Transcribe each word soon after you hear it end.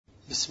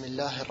بسم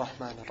الله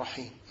الرحمن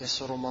الرحيم.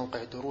 يسر موقع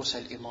دروس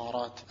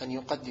الإمارات أن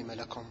يقدم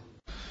لكم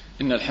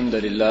إن الحمد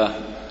لله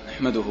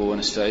نحمده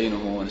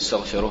ونستعينه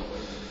ونستغفره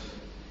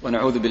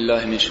ونعوذ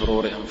بالله من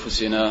شرور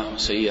أنفسنا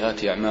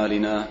وسيئات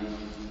أعمالنا.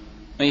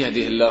 من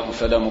يهده الله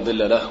فلا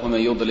مضل له ومن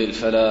يضلل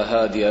فلا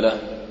هادي له،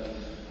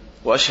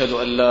 وأشهد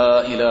أن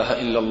لا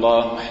إله إلا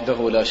الله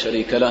وحده لا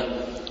شريك له،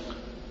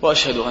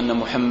 وأشهد أن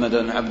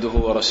محمدا عبده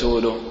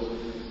ورسوله.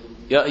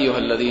 يا أيها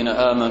الذين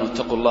آمنوا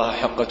اتقوا الله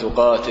حق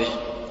تقاته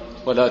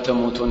ولا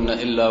تموتن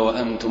إلا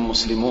وأنتم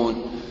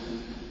مسلمون.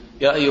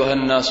 يا أيها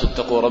الناس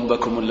اتقوا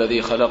ربكم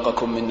الذي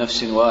خلقكم من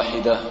نفس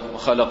واحدة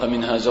وخلق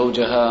منها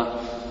زوجها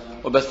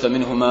وبث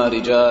منهما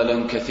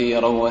رجالا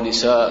كثيرا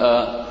ونساء،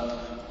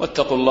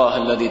 واتقوا الله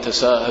الذي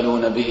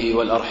تساءلون به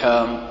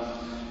والأرحام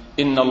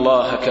إن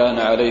الله كان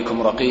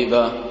عليكم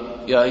رقيبا.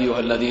 يا أيها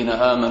الذين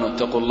آمنوا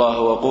اتقوا الله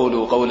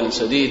وقولوا قولا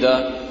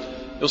سديدا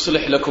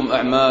يصلح لكم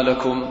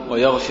أعمالكم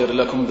ويغفر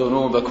لكم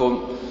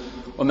ذنوبكم،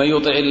 ومن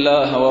يطع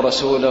الله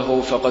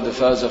ورسوله فقد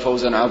فاز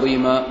فوزا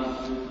عظيما.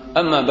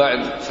 أما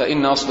بعد،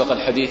 فإن أصدق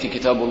الحديث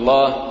كتاب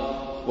الله،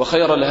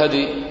 وخير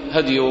الهدي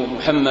هدي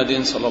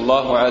محمد صلى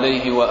الله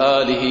عليه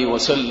وآله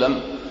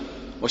وسلم،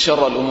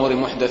 وشر الأمور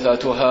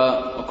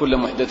محدثاتها، وكل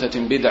محدثة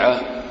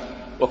بدعة،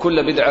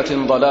 وكل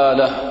بدعة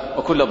ضلالة،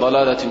 وكل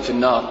ضلالة في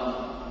النار.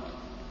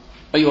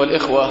 أيها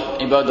الإخوة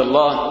عباد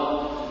الله،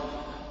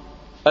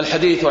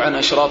 الحديث عن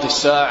أشراط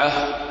الساعة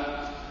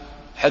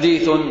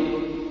حديث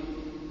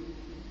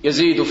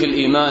يزيد في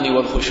الإيمان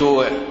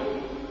والخشوع،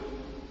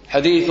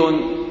 حديث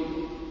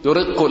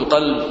يرق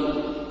القلب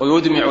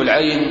ويدمع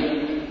العين،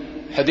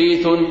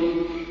 حديث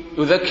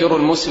يذكر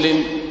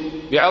المسلم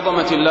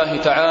بعظمة الله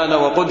تعالى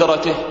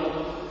وقدرته،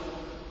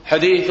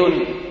 حديث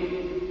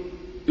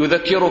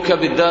يذكرك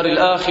بالدار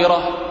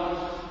الآخرة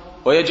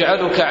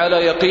ويجعلك على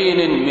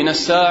يقين من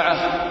الساعة،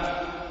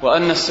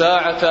 وأن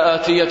الساعة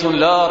آتية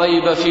لا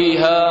ريب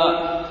فيها،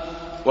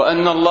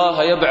 وأن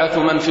الله يبعث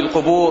من في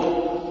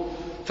القبور،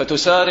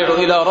 فتسارع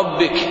إلى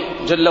ربك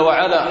جل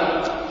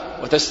وعلا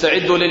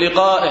وتستعد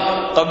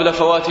للقائه قبل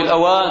فوات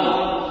الأوان.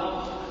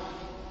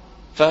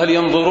 فهل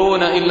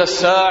ينظرون إلا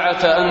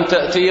الساعة أن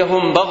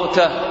تأتيهم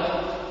بغتة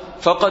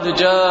فقد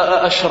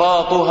جاء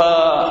أشراطها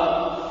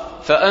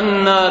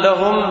فأنى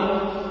لهم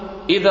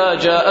إذا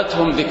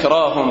جاءتهم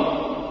ذكراهم.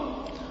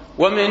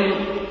 ومن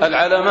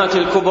العلامات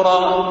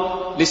الكبرى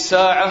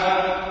للساعة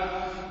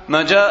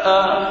ما جاء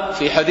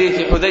في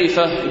حديث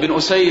حذيفة بن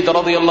أسيد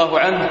رضي الله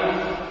عنه،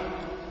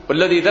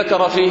 والذي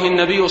ذكر فيه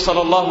النبي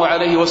صلى الله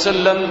عليه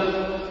وسلم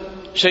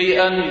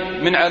شيئا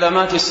من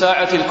علامات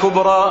الساعة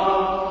الكبرى.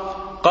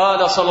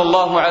 قال صلى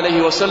الله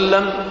عليه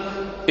وسلم: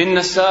 إن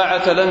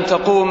الساعة لن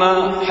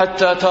تقوم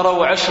حتى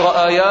تروا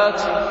 10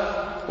 آيات،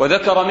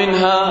 وذكر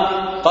منها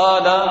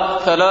قال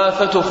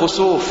 3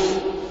 خسوف: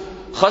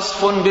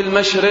 خسف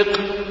بالمشرق،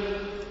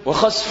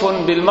 وخسف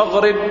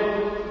بالمغرب،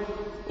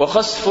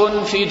 وخسف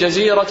في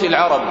جزيرة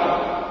العرب.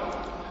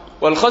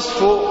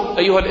 والخسف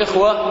أيها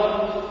الإخوة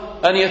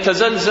أن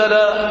يتزلزل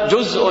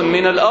جزء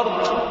من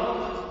الأرض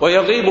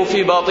ويغيب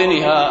في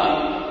باطنها،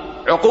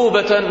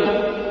 عقوبة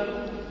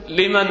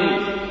لمن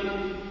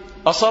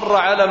أصر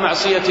على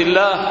معصية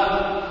الله،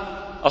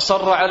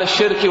 أصر على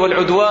الشرك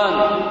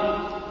والعدوان،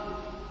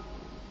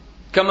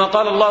 كما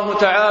قال الله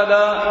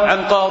تعالى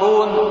عن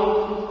قارون: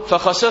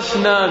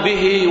 فخسفنا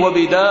به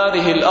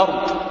وبداره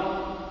الأرض.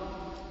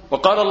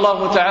 وقال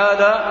الله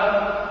تعالى: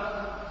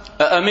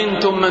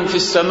 أأمنتم من في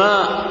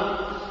السماء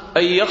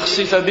أن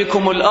يخسف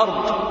بكم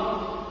الأرض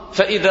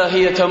فإذا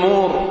هي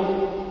تمور.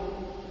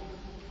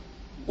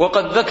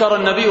 وقد ذكر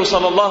النبي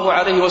صلى الله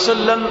عليه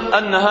وسلم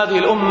أن هذه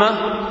الأمة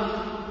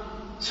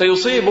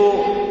سيصيب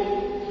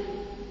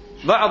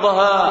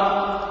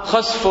بعضها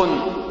خسف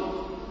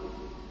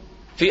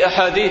في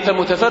أحاديث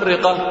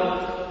متفرقة،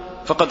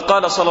 فقد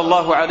قال صلى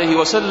الله عليه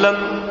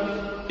وسلم: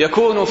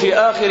 يكون في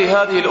آخر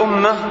هذه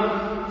الأمة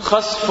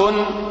خسف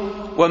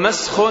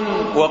ومسخ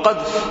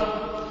وقذف.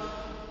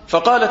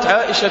 فقالت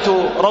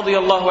عائشة رضي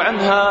الله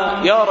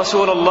عنها: يا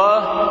رسول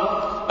الله،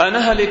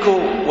 أنهلك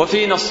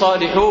وفينا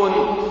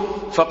الصالحون؟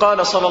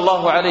 فقال صلى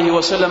الله عليه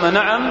وسلم: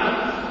 نعم،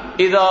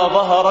 إذا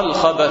ظهر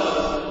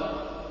الخبث.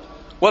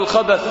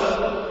 والخبث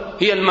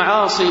هي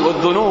المعاصي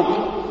والذنوب،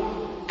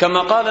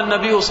 كما قال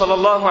النبي صلى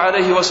الله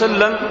عليه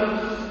وسلم: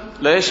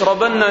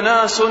 ليشربن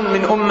ناس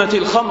من أمة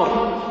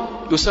الخمر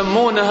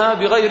يسمونها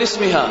بغير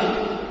اسمها،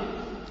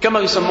 كما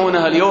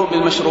يسمونها اليوم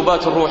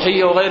بالمشروبات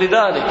الروحية وغير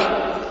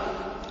ذلك.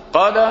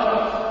 قال: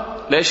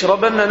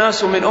 ليشربن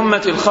ناس من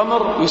أمة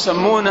الخمر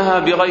يسمونها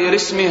بغير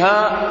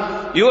اسمها،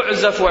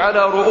 يعزف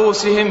على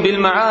رؤوسهم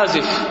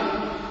بالمعازف،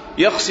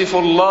 يخسف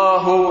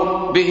الله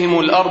بهم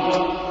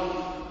الأرض.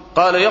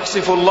 قال: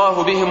 يخسف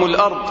الله بهم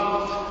الأرض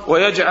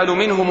ويجعل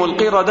منهم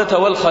القردة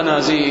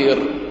والخنازير.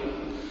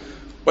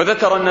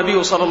 وذكر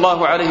النبي صلى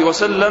الله عليه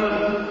وسلم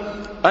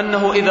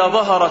أنه إذا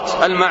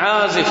ظهرت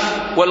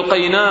المعازف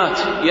والقينات،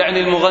 يعني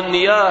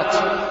المغنيات،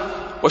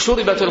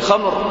 وشربت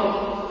الخمر،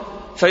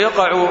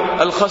 فيقع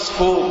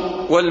الخسف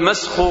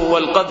والمسخ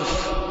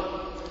والقذف.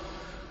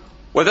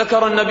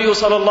 وذكر النبي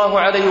صلى الله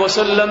عليه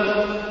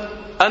وسلم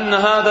أن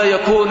هذا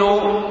يكون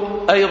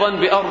أيضا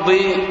بأرض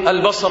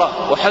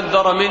البصرة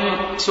وحذر من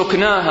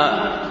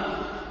سكناها،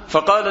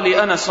 فقال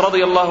لأنس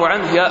رضي الله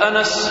عنه: يا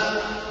أنس،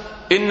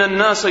 إن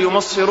الناس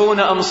يمصرون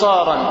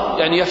أمصارا،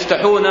 يعني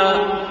يفتحون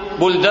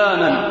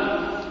بلدانا.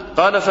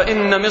 قال: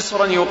 فإن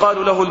مصرا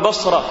يقال له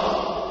البصرة،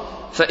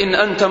 فإن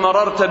أنت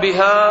مررت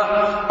بها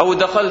أو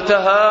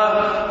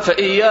دخلتها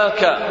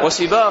فإياك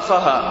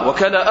وسباخها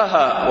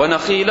وكلأها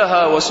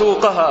ونخيلها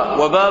وسوقها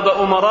وباب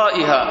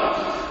أمرائها،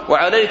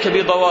 وعليك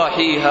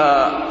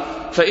بضواحيها،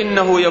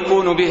 فإنه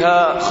يكون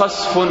بها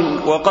خسف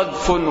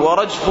وقذف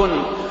ورجف،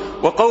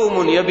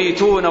 وقوم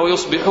يبيتون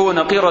ويصبحون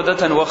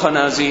قردة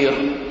وخنازير،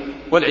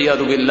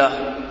 والعياذ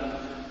بالله.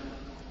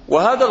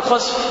 وهذا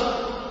الخسف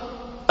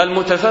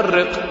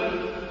المتفرق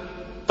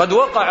قد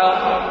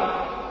وقع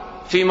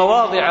في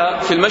مواضع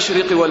في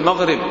المشرق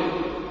والمغرب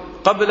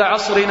قبل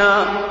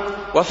عصرنا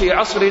وفي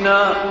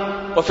عصرنا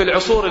وفي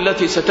العصور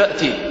التي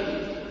ستأتي.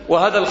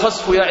 وهذا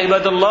الخسف يا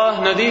عباد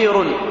الله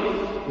نذير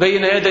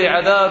بين يدي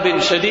عذاب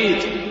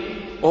شديد،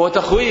 وهو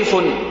تخويف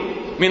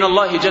من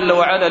الله جل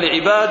وعلا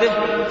لعباده،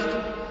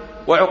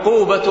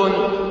 وعقوبة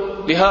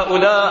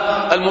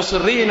لهؤلاء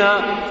المصرين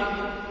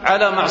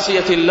على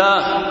معصية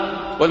الله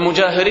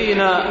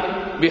والمجاهرين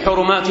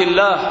بحرمات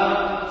الله.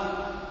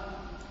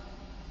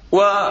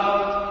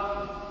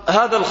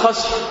 وهذا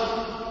الخسف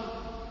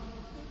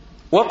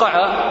وقع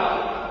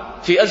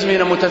في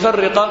أزمنة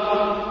متفرقة،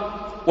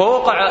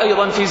 ووقع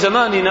أيضا في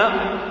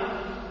زماننا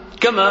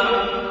كما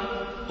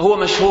هو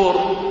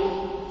مشهور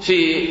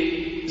في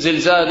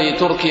زلزال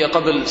تركيا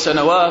قبل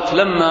سنوات،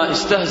 لما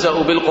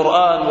استهزأوا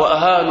بالقرآن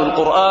وأهانوا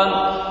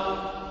القرآن،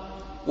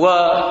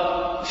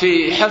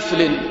 وفي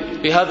حفل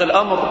بهذا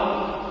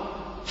الأمر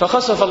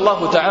فخسف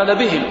الله تعالى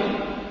بهم.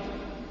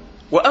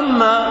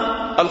 وأما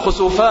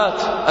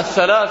الخسوفات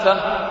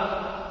الثلاثة،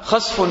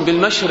 خسف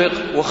بالمشرق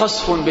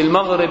وخسف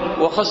بالمغرب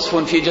وخسف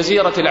في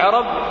جزيرة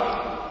العرب،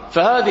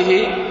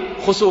 فهذه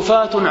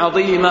خسوفات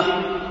عظيمة،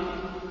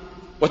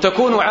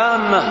 وتكون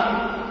عامة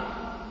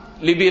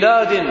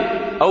لبلاد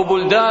أو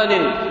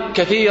بلدان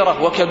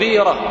كثيرة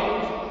وكبيرة،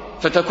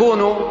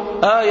 فتكون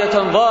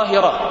آية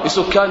ظاهرة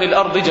لسكان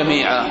الأرض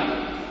جميعا.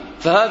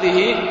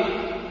 فهذه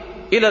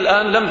إلى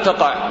الآن لم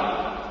تقع،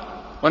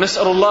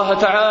 ونسأل الله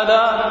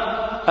تعالى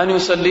أن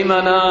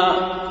يسلمنا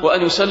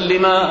وأن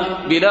يسلم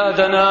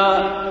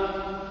بلادنا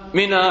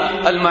من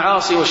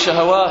المعاصي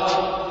والشهوات.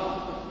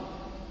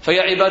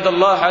 فيا عباد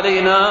الله،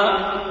 علينا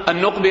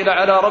أن نقبل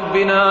على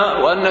ربنا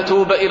وأن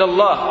نتوب إلى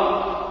الله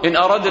إن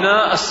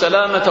أردنا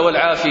السلامة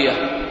والعافية.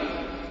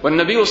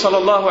 والنبي صلى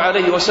الله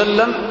عليه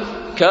وسلم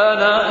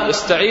كان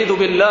يستعيذ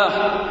بالله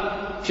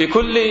في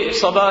كل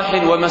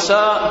صباح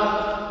ومساء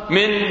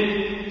من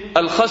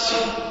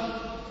الخسف،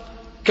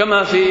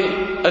 كما في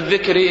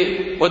الذكر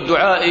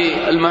والدعاء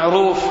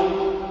المعروف: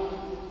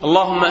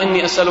 اللهم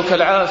إني أسألك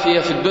العافية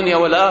في الدنيا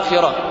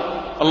والآخرة،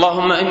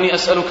 اللهم إني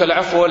أسألك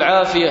العفو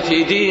والعافية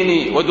في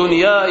ديني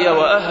ودنياي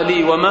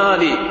وأهلي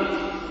ومالي،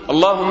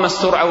 اللهم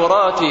استر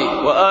عوراتي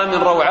وآمن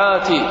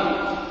روعاتي،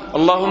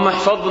 اللهم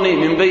احفظني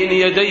من بين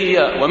يدي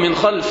ومن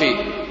خلفي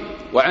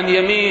وعن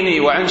يميني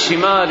وعن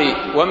شمالي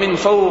ومن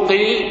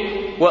فوقي،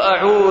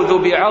 وأعوذ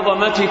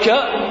بعظمتك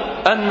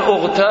أن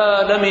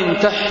أغتال من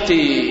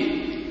تحتي.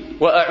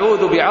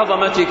 وأعوذ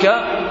بعظمتك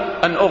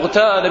أن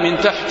أغتال من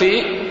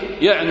تحتي،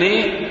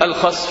 يعني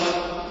الخسف.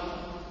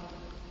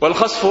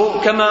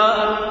 والخسف كما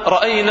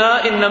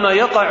رأينا إنما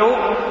يقع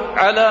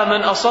على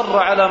من أصر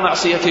على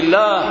معصية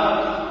الله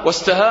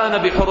واستهان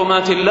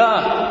بحرمات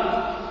الله.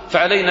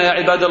 فعلينا يا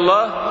عباد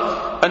الله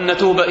أن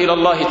نتوب إلى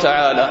الله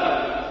تعالى،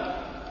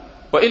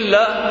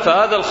 وإلا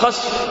فهذا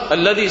الخسف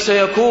الذي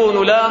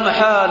سيكون لا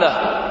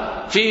محالة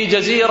في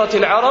جزيرة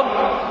العرب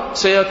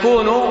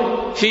سيكون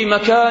في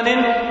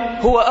مكان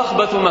هو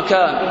أخبث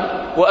مكان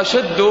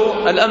وأشد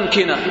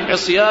الأمكنة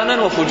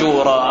عصيانا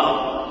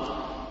وفجورا.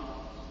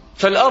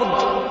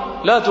 فالأرض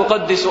لا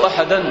تقدس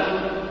أحدا،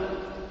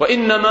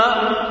 وإنما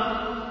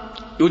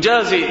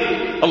يجازي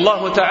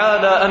الله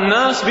تعالى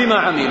الناس بما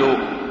عملوا.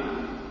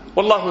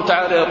 والله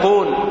تعالى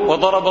يقول: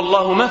 وضرب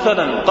الله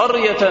مثلا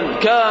قرية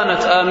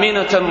كانت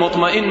آمنة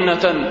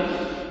مطمئنة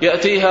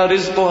يأتيها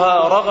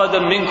رزقها رغدا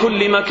من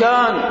كل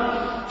مكان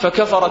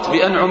فكفرت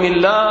بأنعم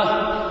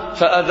الله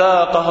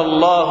فأذاقها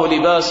الله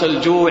لباس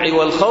الجوع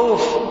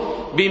والخوف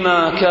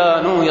بما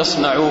كانوا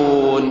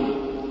يصنعون.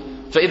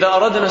 فإذا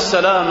أردنا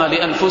السلام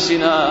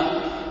لأنفسنا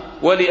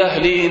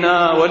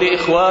ولأهلينا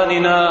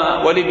ولإخواننا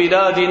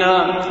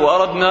ولبلادنا،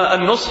 وأردنا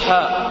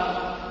النصح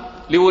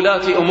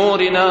لولاة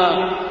أمورنا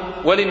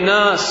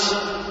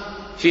وللناس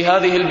في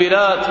هذه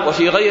البلاد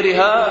وفي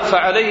غيرها،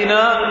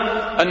 فعلينا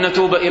أن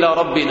نتوب إلى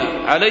ربنا،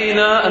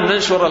 علينا أن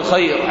ننشر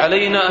الخير،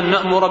 علينا أن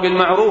نأمر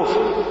بالمعروف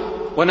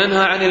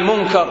وننهى عن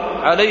المنكر،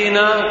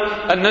 علينا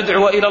أن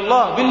ندعو إلى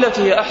الله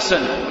بالتي هي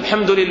أحسن.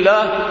 الحمد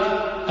لله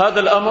هذا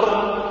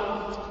الأمر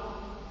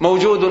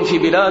موجود في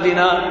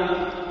بلادنا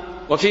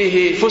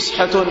وفيه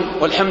فسحة،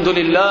 والحمد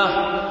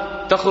لله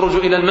تخرج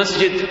إلى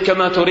المسجد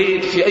كما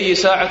تريد في أي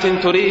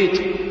ساعة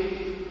تريد،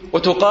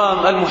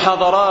 وتقام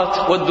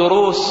المحاضرات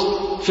والدروس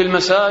في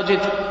المساجد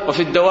وفي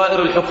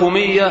الدوائر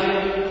الحكومية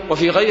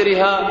وفي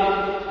غيرها.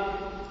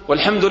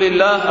 والحمد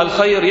لله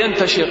الخير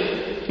ينتشر.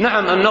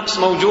 نعم النقص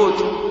موجود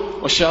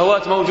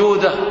والشهوات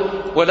موجودة،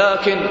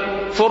 ولكن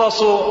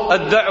فرص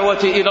الدعوة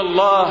إلى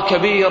الله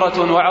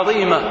كبيرة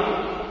وعظيمة،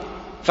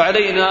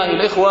 فعلينا أيها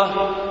الإخوة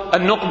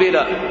أن نقبل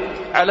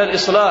على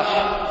الإصلاح،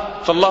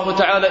 فالله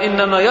تعالى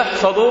إنما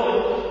يحفظ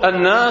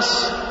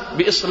الناس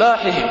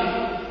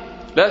بإصلاحهم،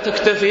 لا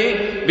تكتفي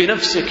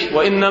بنفسك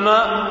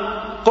وإنما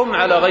قم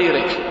على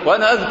غيرك.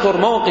 وأنا أذكر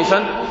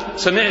موقفا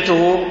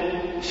سمعته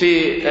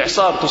في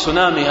إعصار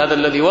تسونامي هذا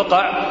الذي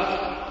وقع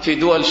في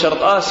دول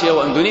شرق آسيا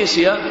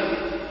وأندونيسيا،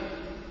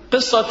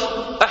 قصة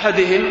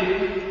أحدهم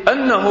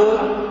أنه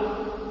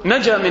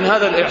نجا من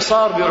هذا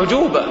الإعصار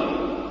بعجوبة،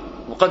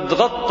 وقد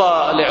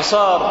غطى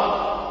الإعصار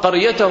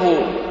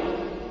قريته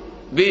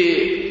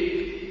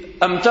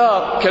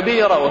بأمتار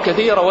كبيرة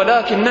وكثيرة،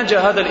 ولكن نجا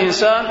هذا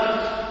الإنسان.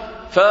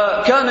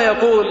 فكان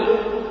يقول: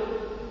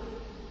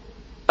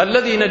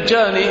 الذي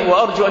نجاني،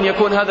 وأرجو أن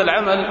يكون هذا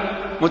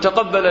العمل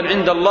متقبلا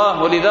عند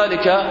الله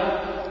ولذلك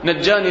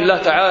نجاني الله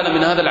تعالى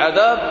من هذا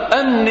العذاب،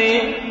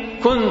 أني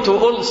كنت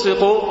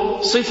ألصق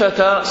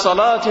صفة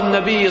صلاة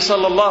النبي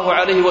صلى الله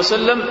عليه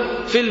وسلم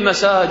في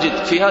المساجد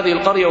في هذه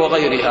القرية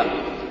وغيرها.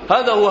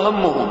 هذا هو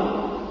همه،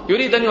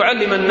 يريد أن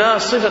يعلم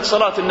الناس صفة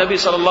صلاة النبي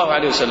صلى الله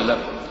عليه وسلم،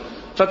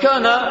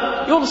 فكان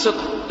يلصق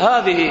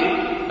هذه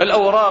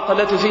الأوراق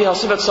التي فيها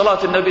صفة صلاة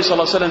النبي صلى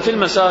الله عليه وسلم في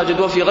المساجد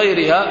وفي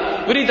غيرها،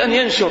 يريد أن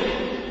ينشر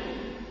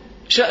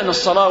شأن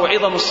الصلاة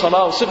وعظم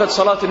الصلاة وصفة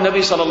صلاة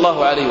النبي صلى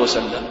الله عليه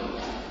وسلم.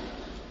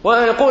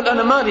 ويقول: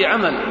 أنا ما لي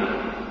عمل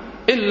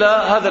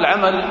إلا هذا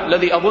العمل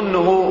الذي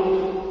أظنه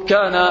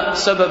كان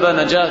سبب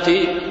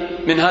نجاتي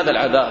من هذا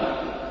العذاب.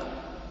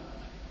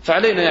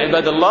 فعلينا يا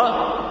عباد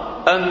الله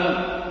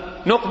أن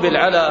نقبل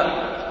على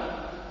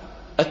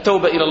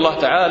التوبة إلى الله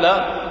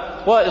تعالى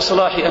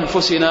وإصلاح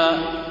أنفسنا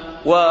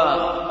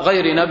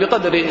وغيرنا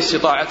بقدر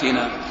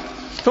استطاعتنا.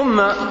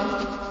 ثم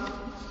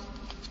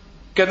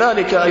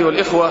كذلك أيها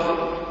الإخوة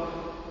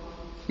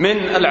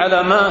من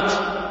العلامات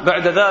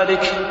بعد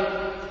ذلك،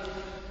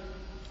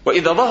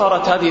 وإذا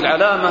ظهرت هذه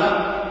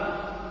العلامة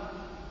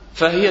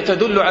فهي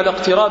تدل على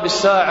اقتراب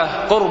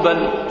الساعة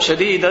قربا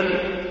شديدا،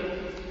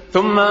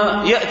 ثم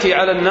يأتي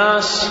على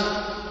الناس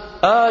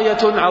آية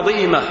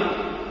عظيمة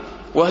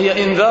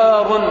وهي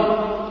إنذار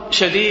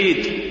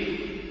شديد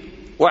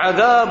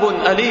وعذاب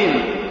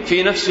أليم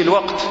في نفس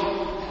الوقت،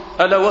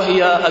 ألا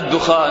وهي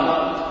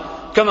الدخان،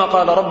 كما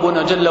قال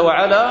ربنا جل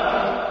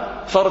وعلا: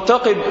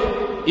 فارتقب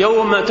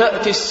يوم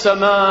تأتي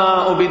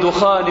السماء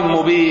بدخان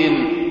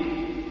مبين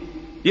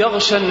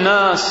يغشى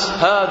الناس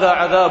هذا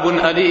عذاب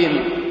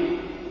أليم.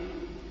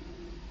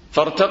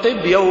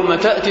 فارتقب يوم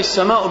تأتي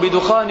السماء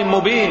بدخان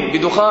مبين،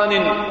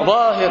 بدخان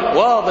ظاهر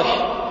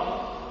واضح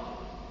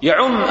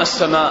يعم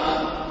السماء،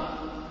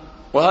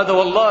 وهذا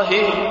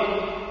والله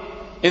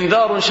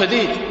إنذار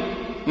شديد.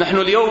 نحن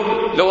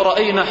اليوم لو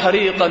رأينا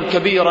حريقا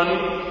كبيرا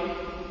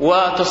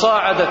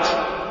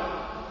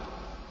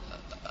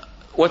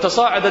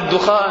وتصاعد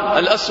الدخان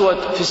الأسود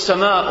في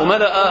السماء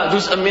وملأ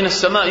جزءا من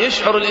السماء،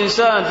 يشعر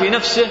الإنسان في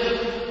نفسه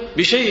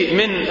بشيء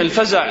من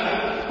الفزع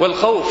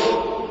والخوف،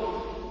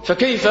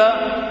 فكيف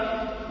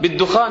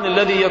بالدخان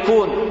الذي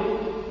يكون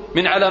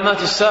من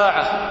علامات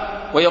الساعة؟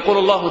 ويقول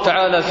الله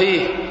تعالى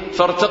فيه: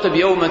 فارتقب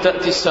يوم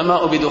تأتي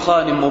السماء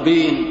بدخان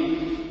مبين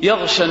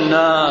يغشى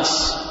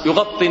الناس،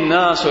 يغطي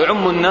الناس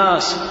ويعم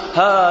الناس،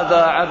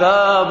 هذا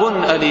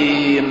عذاب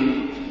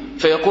أليم.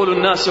 فيقول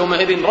الناس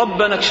يومئذ: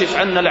 ربنا اكشف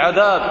عنا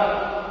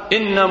العذاب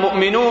إنا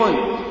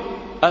مؤمنون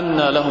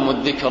أنى لهم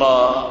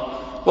الذكرى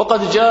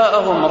وقد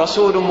جاءهم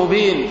رسول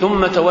مبين،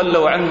 ثم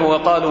تولوا عنه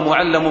وقالوا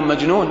معلم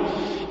مجنون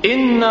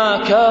إنا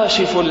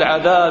كاشف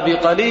العذاب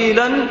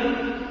قليلا.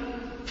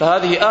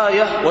 فهذه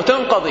آية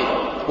وتنقضي،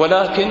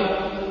 ولكن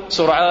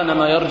سرعان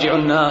ما يرجع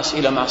الناس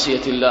إلى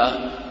معصية الله.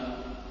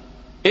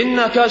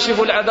 إنا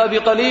كاشف العذاب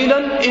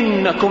قليلا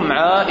إنكم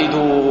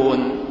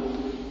عائدون.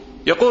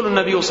 يقول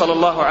النبي صلى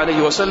الله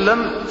عليه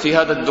وسلم في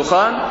هذا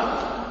الدخان: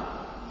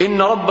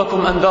 إن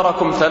ربكم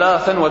أنذركم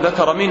ثلاثا،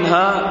 وذكر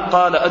منها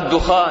قال: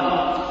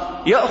 الدخان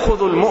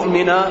يأخذ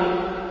المؤمن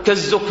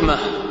كالزكمة،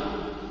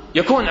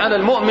 يكون على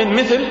المؤمن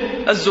مثل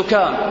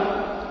الزكام.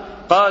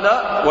 قال: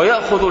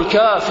 ويأخذ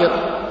الكافر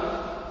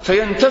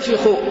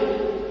فينتفخ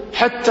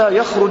حتى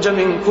يخرج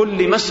من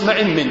كل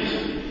مسمع منه،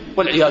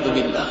 والعياذ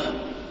بالله.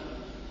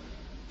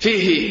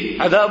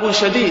 فيه عذاب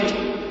شديد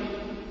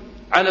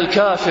على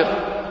الكافر،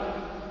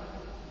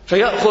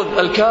 فيأخذ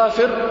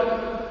الكافر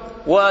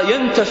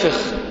وينتفخ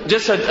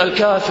جسد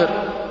الكافر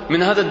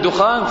من هذا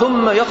الدخان،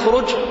 ثم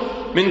يخرج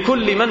من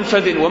كل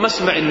منفذ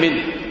ومسمع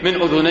منه،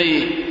 من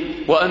أذنيه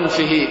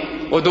وأنفه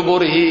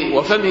ودبره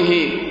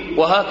وفمه،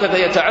 وهكذا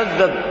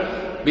يتعذب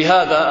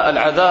بهذا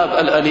العذاب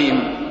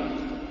الأليم.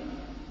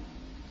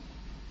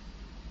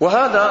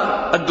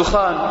 وهذا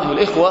الدخان أيها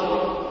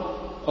الإخوة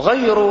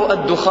غير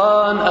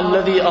الدخان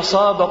الذي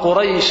أصاب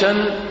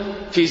قريشا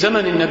في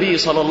زمن النبي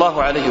صلى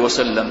الله عليه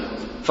وسلم.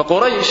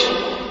 فقريش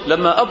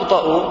لما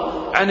أبطأوا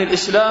عن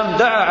الإسلام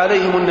دعا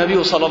عليهم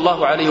النبي صلى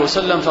الله عليه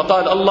وسلم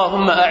فقال: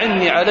 اللهم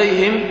أعني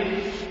عليهم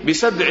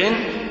بسبع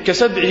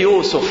كسبع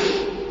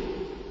يوسف.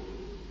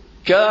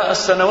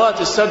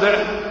 كالسنوات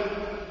السبع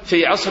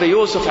في عصر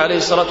يوسف عليه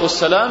الصلاة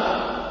والسلام،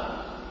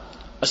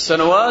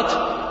 السنوات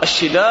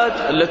الشداد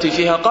التي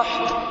فيها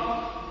قحط،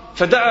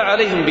 فدعا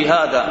عليهم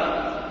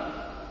بهذا.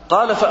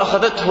 قال: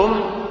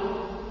 فأخذتهم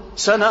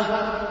سنة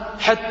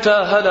حتى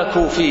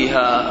هلكوا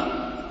فيها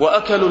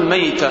وأكلوا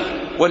الميتة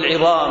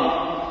والعظام،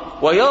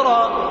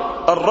 ويرى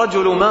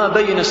الرجل ما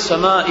بين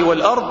السماء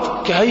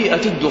والأرض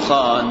كهيئة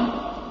الدخان.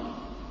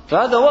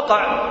 فهذا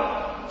وقع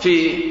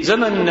في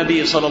زمن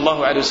النبي صلى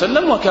الله عليه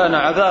وسلم، وكان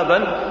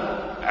عذابا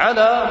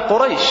على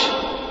قريش،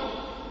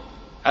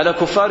 على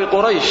كفار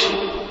قريش،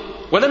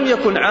 ولم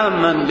يكن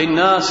عاما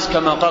للناس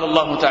كما قال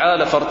الله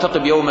تعالى: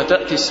 فارتقب يوم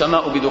تأتي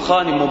السماء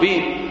بدخان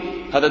مبين.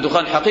 هذا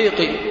دخان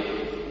حقيقي.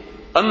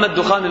 أما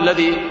الدخان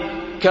الذي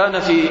كان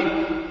في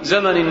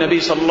زمن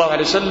النبي صلى الله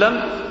عليه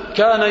وسلم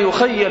كان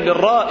يخيل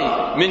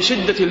للرائي من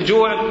شدة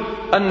الجوع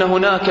أن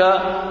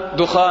هناك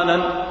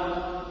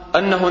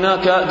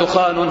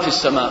دخان في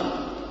السماء.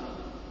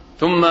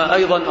 ثم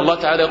أيضا الله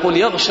تعالى يقول: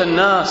 يغشى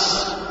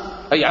الناس،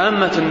 أي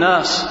عامة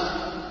الناس،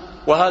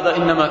 وهذا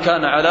إنما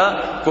كان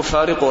على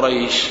كفار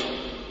قريش.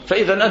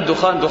 فإذا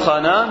الدخان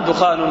دخانان: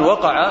 دخان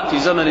وقع في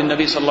زمن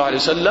النبي صلى الله عليه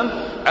وسلم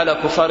على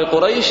كفار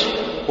قريش،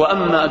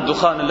 وأما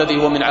الدخان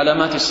الذي هو من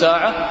علامات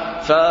الساعة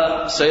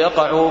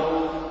فسيقع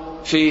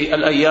في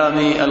الأيام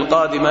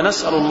القادمة.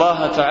 نسأل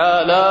الله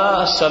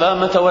تعالى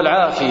السلامة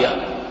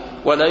والعافية.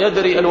 ولا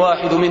يدري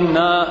الواحد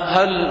منا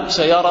هل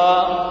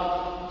سيرى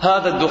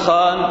هذا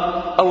الدخان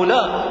أو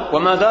لا،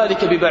 وما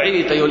ذلك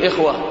ببعيد أيها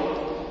الإخوة.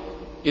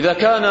 إذا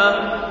كان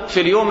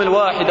في اليوم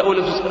الواحد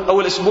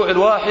أو الأسبوع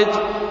الواحد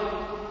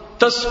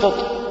تسقط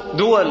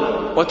دول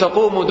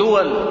وتقوم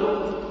دول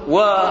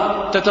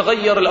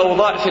وتتغير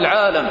الأوضاع في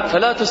العالم،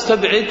 فلا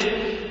تستبعد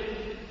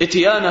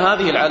إتيان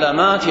هذه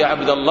العلامات يا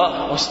عبد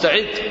الله،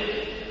 واستعد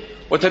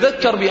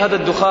وتذكر بهذا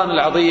الدخان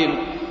العظيم،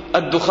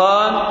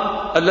 الدخان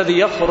الذي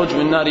يخرج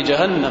من نار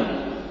جهنم،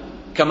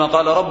 كما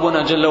قال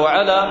ربنا جل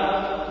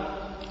وعلا: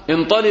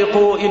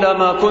 انطلقوا إلى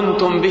ما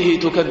كنتم به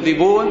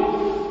تكذبون،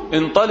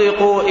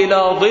 انطلقوا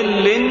إلى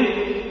ظل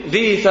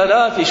ذي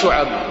 3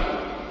 شعب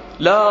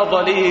لا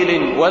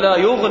ظليل ولا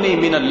يغني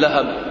من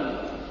اللهب،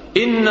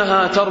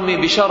 إنها ترمي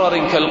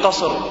بشرر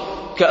كالقصر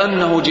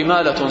كأنه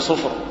جمالة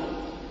صفر.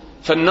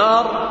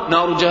 فالنار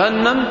نار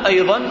جهنم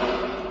أيضا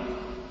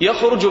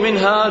يخرج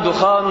منها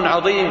دخان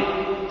عظيم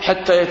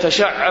حتى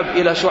يتشعب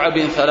إلى شعب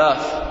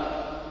 3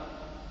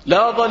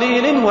 لا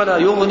ظليل ولا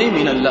يغني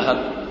من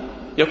اللهب،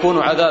 يكون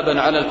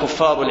عذابا على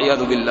الكفار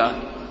والعياذ بالله.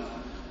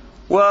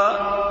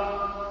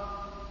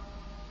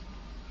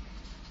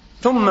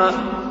 ثم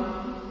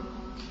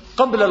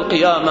قبل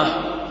القيامة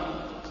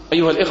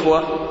أيها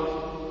الإخوة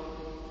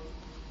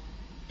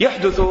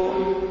يحدث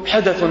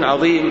حدث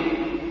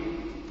عظيم،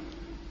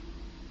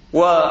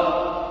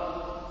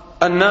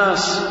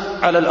 والناس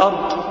على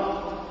الأرض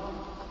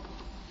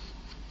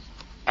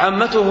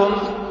عامتهم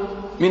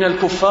من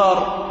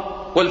الكفار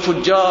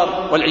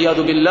والفجار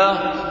والعياذ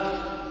بالله،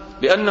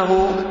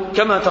 لأنه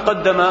كما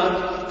تقدم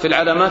في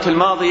العلامات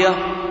الماضية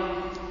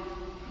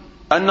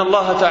أن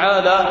الله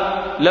تعالى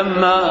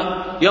لما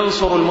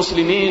ينصر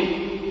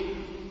المسلمين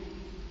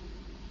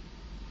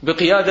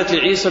بقيادة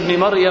عيسى بن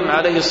مريم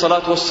عليه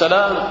الصلاة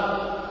والسلام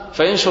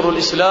فينشر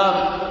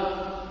الإسلام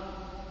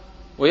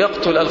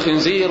ويقتل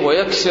الخنزير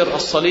ويكسر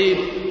الصليب،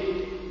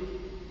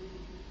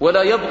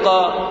 ولا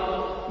يبقى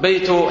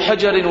بيت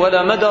حجر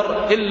ولا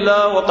مدر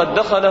إلا وقد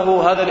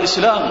دخله هذا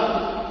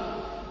الإسلام.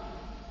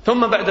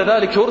 ثم بعد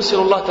ذلك يرسل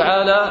الله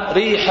تعالى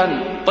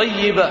ريحا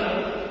طيبة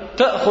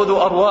تأخذ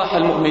أرواح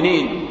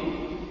المؤمنين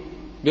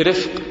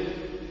برفق،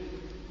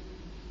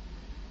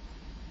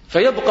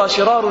 فيبقى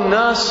شرار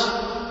الناس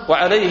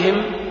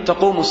وعليهم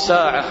تقوم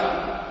الساعة،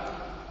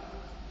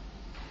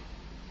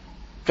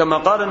 كما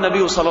قال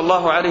النبي صلى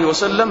الله عليه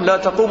وسلم: لا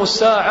تقوم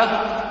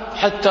الساعة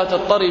حتى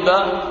تضطرب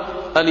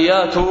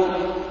أليات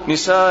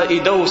نساء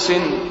دوس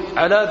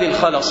على ذي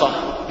الخلصة.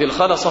 ذي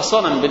الخلصة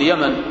صنم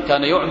باليمن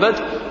كان يعبد،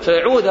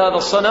 فيعود هذا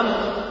الصنم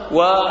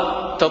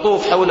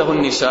وتطوف حوله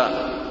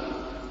النساء.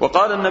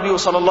 وقال النبي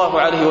صلى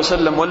الله عليه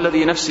وسلم: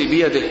 والذي نفسي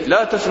بيده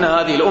لا تفنى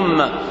هذه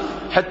الأمة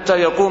حتى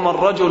يقوم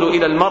الرجل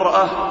إلى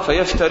المرأة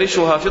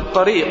فيفترشها في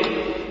الطريق،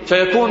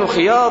 فيكون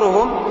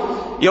خيارهم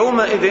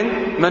يومئذ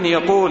من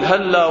يقول: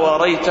 هلا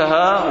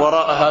واريتها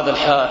وراء هذا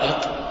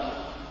الحائط،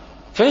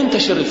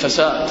 فينتشر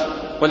الفساد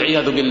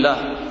والعياذ بالله.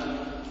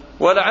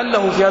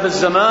 ولعله في هذا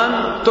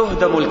الزمان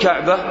تهدم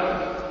الكعبة،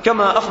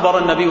 كما أخبر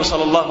النبي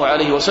صلى الله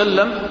عليه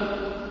وسلم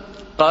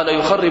قال: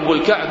 يخرب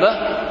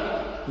الكعبة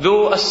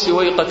ذو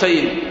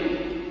السويقتين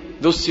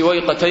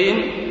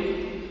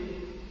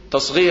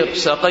تصغير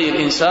ساقي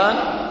الإنسان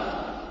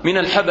من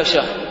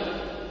الحبشة.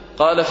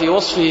 قال في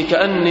وصفه: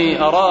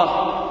 كأني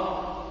أراه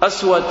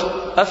أسود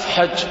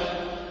أفحج،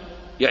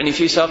 يعني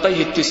في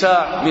ساقيه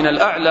اتساع من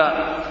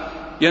الأعلى،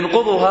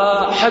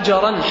 ينقضها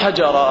حجرا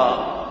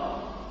حجرا،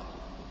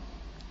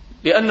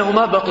 لأنه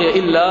ما بقي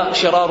إلا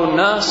شرار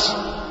الناس.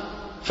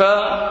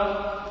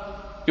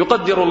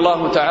 فيقدر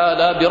الله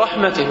تعالى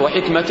برحمته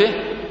وحكمته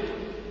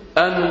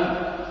أن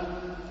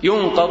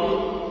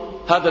ينقض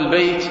هذا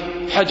البيت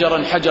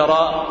حجرا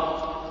حجرا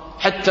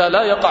حتى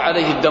لا يقع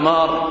عليه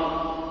الدمار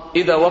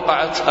إذا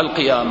وقعت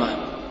القيامة.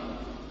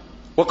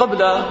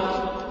 وقبل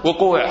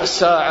وقوع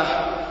الساعة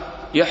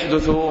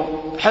يحدث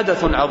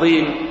حدث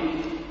عظيم،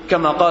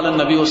 كما قال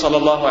النبي صلى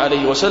الله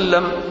عليه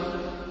وسلم: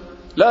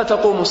 لا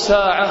تقوم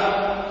الساعة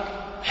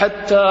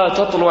حتى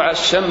تطلع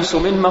الشمس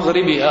من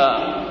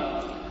مغربها،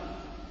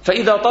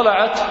 فإذا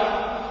طلعت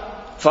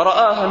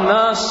فرآها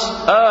الناس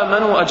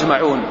آمنوا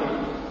أجمعون،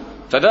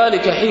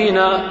 فذلك حين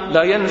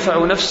لا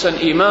ينفع نفسا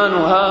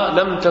إيمانها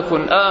لم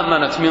تكن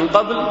آمنت من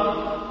قبل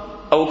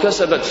أو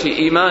كسبت في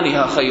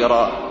إيمانها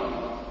خيرا.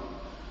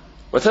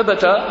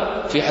 وثبت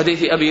في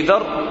حديث أبي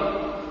ذر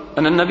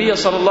أن النبي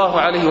صلى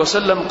الله عليه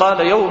وسلم قال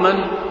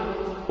يوما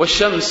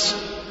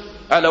والشمس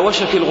على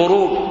وشك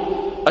الغروب: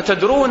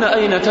 أتدرون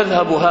أين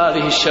تذهب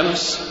هذه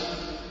الشمس؟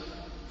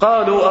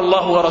 قالوا: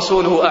 الله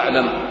ورسوله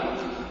أعلم.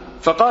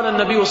 فقال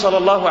النبي صلى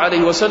الله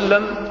عليه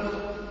وسلم: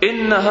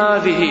 إن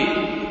هذه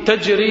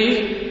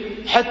تجري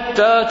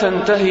حتى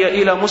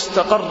تنتهي إلى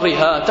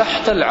مستقرها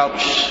تحت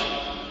العرش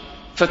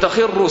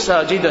فتخر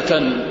ساجدة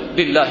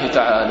لله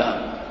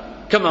تعالى،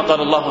 كما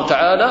قال الله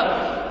تعالى: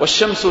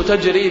 والشمس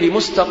تجري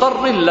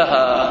لمستقر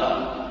لها،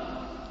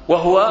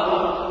 وهو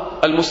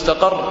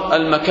المستقر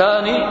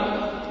المكاني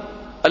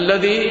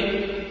الذي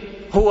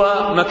هو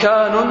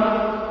مكان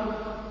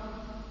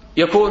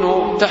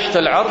يكون تحت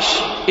العرش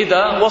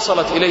إذا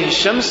وصلت إليه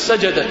الشمس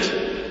سجدت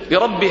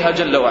لربها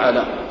جل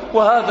وعلا.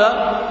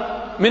 وهذا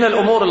من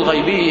الأمور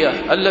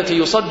الغيبية التي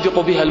يصدق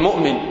بها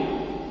المؤمن،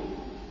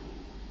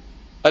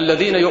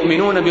 الذين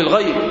يؤمنون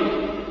بالغيب.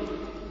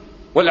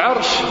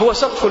 والعرش هو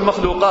سقف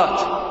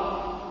المخلوقات،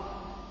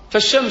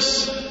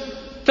 فالشمس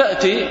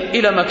تأتي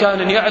إلى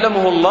مكان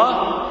يعلمه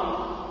الله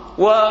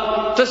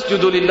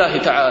وتسجد لله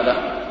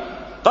تعالى.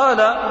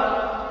 قال: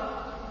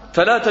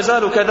 فلا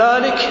تزال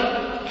كذلك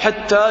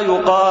حتى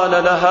يقال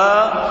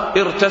لها: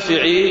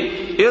 ارتفعي،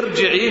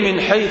 ارجعي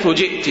من حيث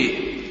جئت،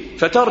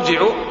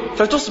 فترجع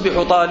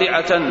فتصبح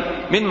طالعة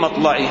من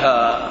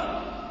مطلعها،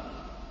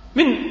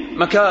 من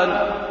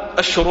مكان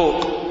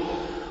الشروق.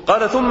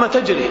 قال: ثم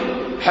تجري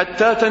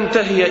حتى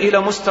تنتهي إلى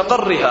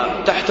مستقرها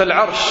تحت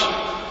العرش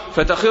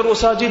فتخر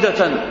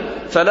ساجدة،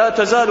 فلا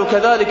تزال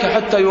كذلك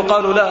حتى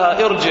يقال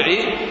لها: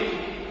 ارجعي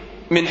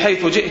من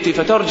حيث جئت،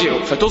 فترجع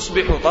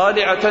فتصبح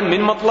طالعة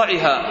من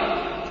مطلعها.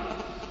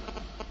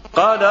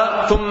 قال: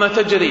 ثم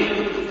تجري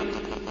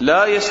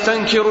لا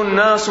يستنكر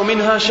الناس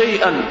منها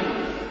شيئا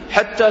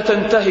حتى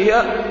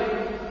تنتهي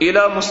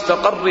إلى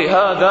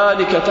مستقرها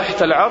ذلك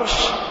تحت العرش،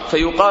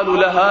 فيقال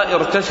لها: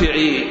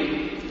 ارتفعي،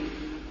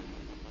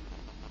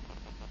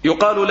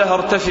 يقال لها: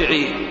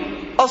 ارتفعي،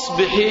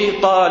 أصبحي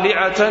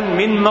طالعة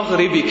من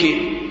مغربك،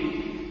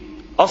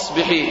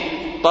 أصبحي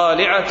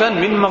طالعة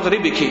من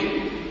مغربك،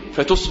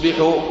 فتصبح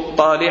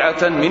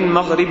طالعة من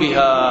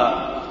مغربها.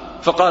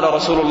 فقال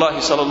رسول الله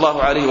صلى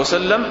الله عليه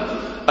وسلم: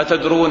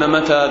 أتدرون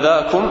متى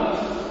ذاكم؟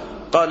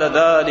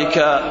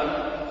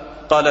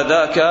 قال: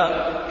 ذاك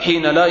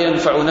حين لا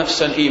ينفع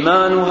نفسا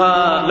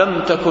إيمانها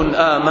لم تكن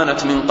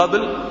آمنت من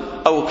قبل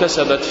أو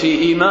كسبت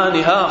في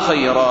إيمانها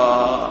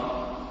خيرا.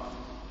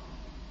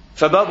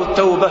 فباب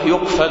التوبة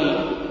يقفل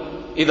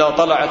إذا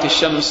طلعت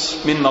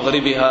الشمس من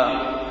مغربها،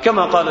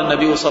 كما قال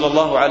النبي صلى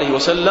الله عليه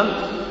وسلم: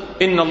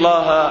 إن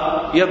الله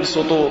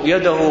يبسط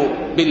يده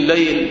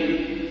بالليل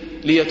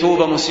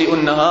ليتوب مسيء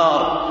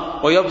النهار،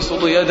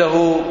 ويبسط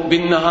يده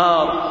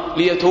بالنهار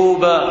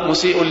ليتوب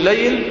مسيء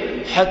الليل،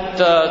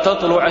 حتى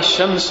تطلع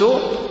الشمس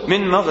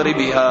من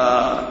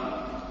مغربها.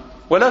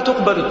 ولا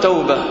تقبل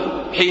التوبة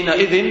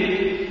حينئذ،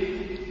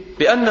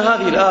 لأن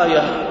هذه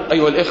الآية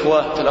أيها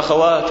الإخوة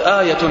الأخوات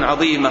آية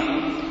عظيمة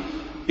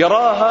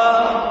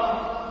يراها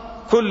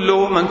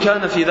كل من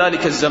كان في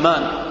ذلك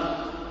الزمان،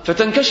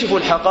 فتنكشف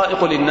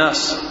الحقائق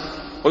للناس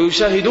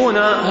ويشاهدون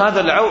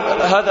هذا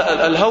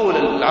الهول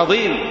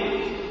العظيم.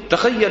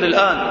 تخيل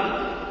الآن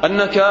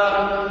أنك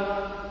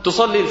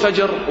تصلي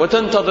الفجر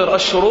وتنتظر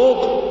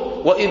الشروق،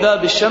 وإذا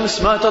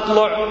بالشمس ما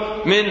تطلع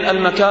من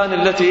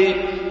المكان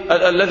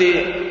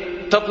الذي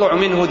تطلع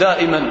منه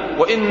دائما،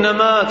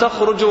 وإنما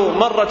تخرج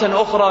مرة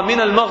أخرى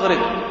من المغرب،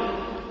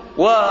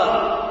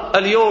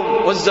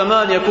 واليوم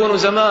والزمان يكون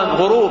زمان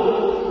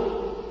غروب،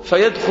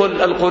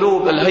 فيدخل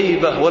القلوب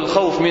الهيبة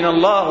والخوف من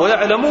الله،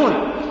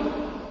 ويعلمون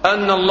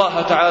أن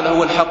الله تعالى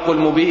هو الحق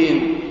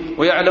المبين،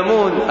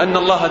 ويعلمون أن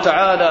الله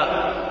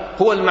تعالى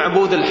هو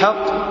المعبود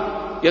الحق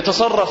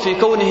يتصرف في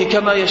كونه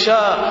كما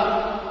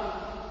يشاء،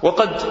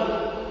 وقد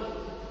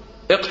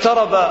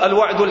اقترب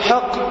الوعد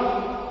الحق،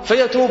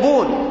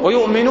 فيتوبون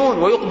ويؤمنون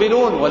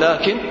ويقبلون،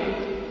 ولكن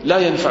لا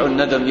ينفع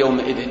الندم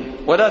يومئذ،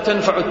 ولا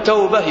تنفع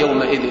التوبة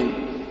يومئذ،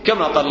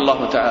 كما قال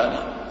الله تعالى: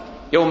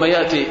 يوم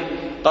يأتي،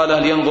 قال: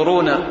 هل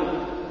ينظرون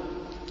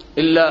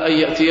إلا أن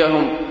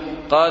يأتيهم،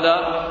 قال: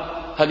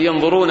 هل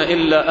ينظرون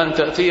إلا أن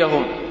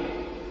تأتيهم،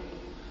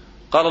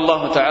 قال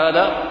الله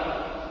تعالى: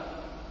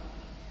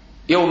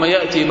 يوم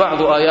يأتي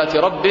بعض آيات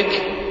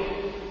ربك،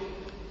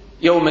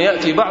 يوم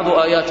يأتي بعض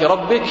آيات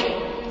ربك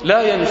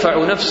لا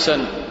ينفع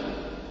نفسا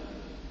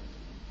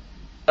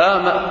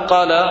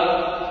قال: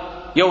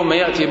 يوم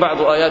يأتي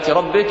بعض آيات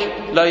ربك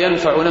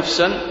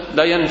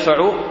لا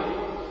ينفع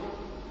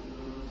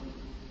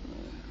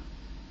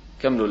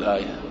كملوا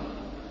الآية.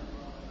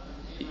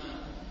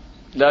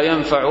 لا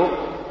ينفع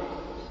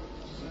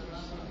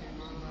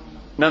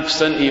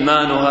نفسا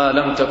إيمانها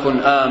لم تكن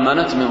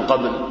آمنت من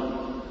قبل.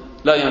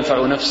 لا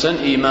ينفع نفسا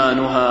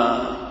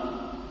إيمانها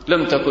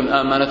لم تكن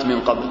آمنت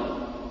من قبل،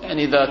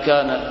 يعني إذا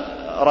كان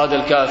أراد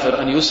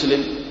الكافر أن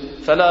يسلم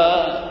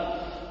فلا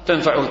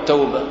تنفعه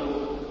التوبة،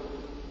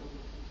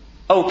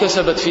 أو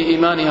كسبت في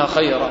إيمانها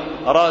خيرا،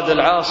 أراد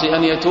العاصي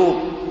أن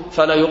يتوب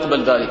فلا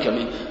يقبل ذلك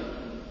منه،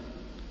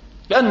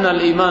 لأن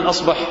الإيمان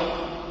أصبح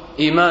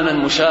إيمانا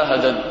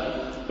مشاهدا،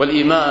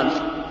 والإيمان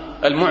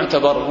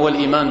المعتبر هو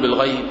الإيمان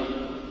بالغيب.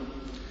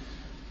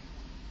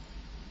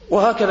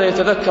 وهكذا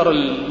يتذكر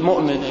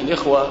المؤمن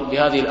الإخوة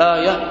بهذه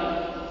الآية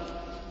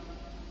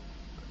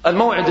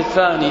الموعد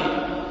الثاني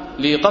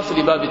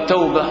لقفل باب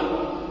التوبة،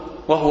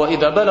 وهو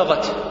إذا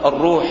بلغت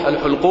الروح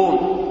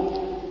الحلقوم،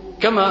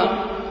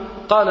 كما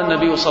قال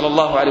النبي صلى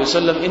الله عليه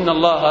وسلم: إن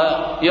الله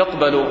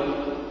يقبل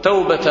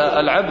توبة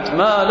العبد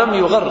ما لم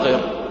يغرغر،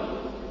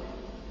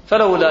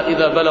 فلولا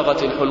إذا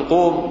بلغت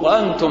الحلقوم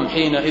وأنتم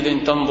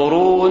حينئذ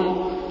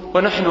تنظرون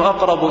ونحن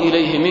أقرب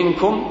إليه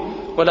منكم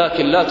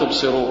ولكن لا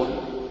تبصرون.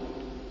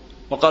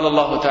 وقال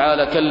الله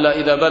تعالى: كلا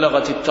إذا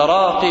بلغت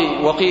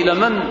التراقي وقيل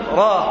من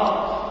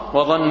راق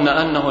وظن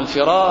أنه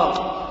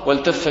الفراق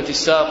والتفت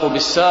الساق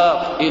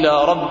بالساق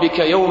إلى ربك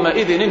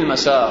يومئذ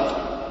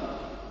المساق.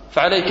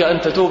 فعليك أن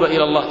تتوب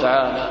إلى الله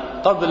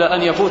تعالى قبل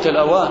أن يفوت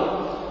الأوان،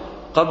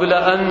 قبل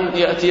أن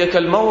يأتيك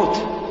الموت،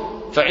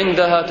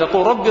 فعندها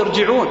تقول: رب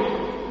ارجعون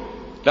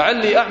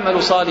لعلي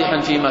أعمل صالحا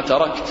فيما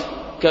تركت.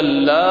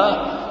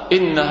 كلا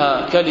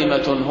إنها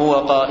كلمة هو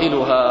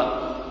قائلها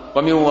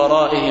ومن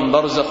ورائهم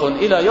برزخ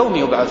إلى يوم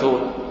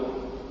يبعثون.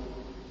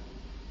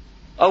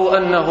 أو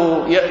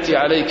أنه يأتي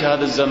عليك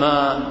هذا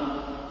الزمان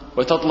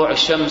وتطلع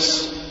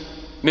الشمس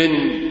من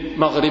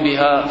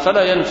مغربها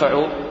فلا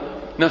ينفع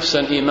نفسا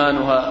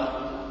إيمانها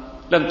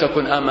لم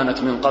تكن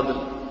آمنت من قبل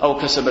أو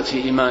كسبت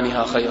في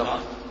إيمانها خيرا.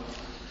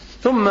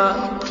 ثم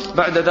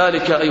بعد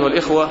ذلك أيها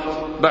الإخوة،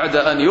 بعد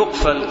أن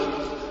يقفل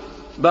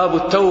باب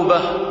التوبة،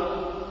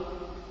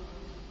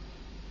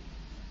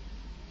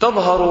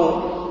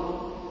 تظهر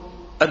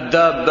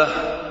الدابة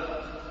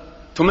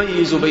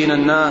تميز بين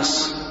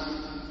الناس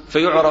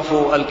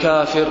فيعرف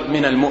الكافر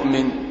من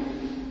المؤمن،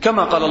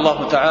 كما قال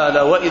الله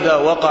تعالى: وإذا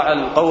وقع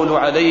القول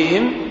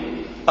عليهم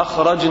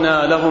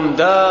أخرجنا لهم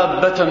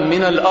دابة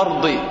من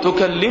الأرض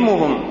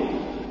تكلمهم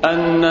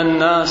أن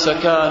الناس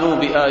كانوا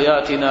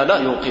بآياتنا لا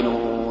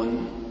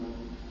يوقنون.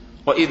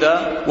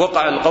 وإذا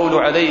وقع القول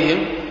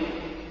عليهم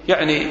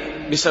يعني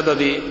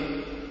بسبب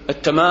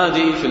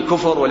التمادي في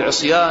الكفر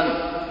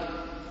والعصيان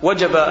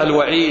وجب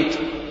الوعيد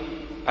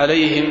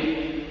عليهم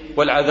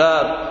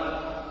والعذاب،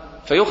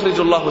 فيخرج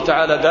الله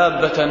تعالى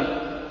دابة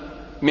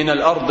من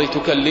الأرض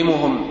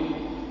تكلمهم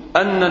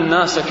أن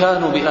الناس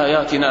كانوا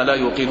بآياتنا لا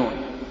يوقنون.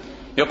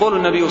 يقول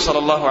النبي صلى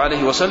الله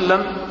عليه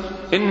وسلم: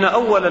 إن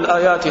أول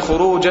الآيات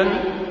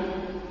خروجا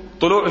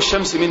طلوع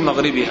الشمس من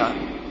مغربها.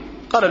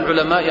 قال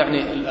العلماء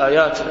يعني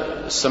الآيات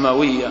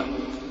السماوية.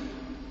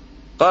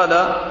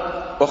 قال: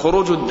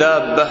 وخروج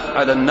الدابة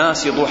على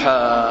الناس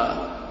ضحى،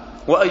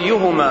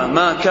 وأيهما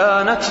ما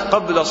كانت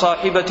قبل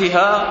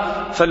صاحبتها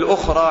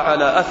فالأخرى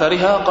على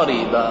أثرها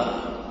قريبا.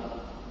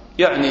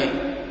 يعني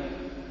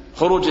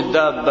خروج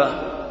الدابة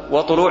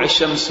وطلوع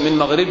الشمس من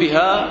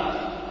مغربها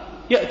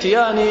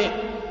يأتيان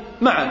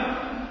معا،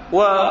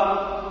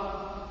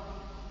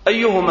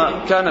 وأيهما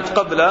كانت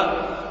قبل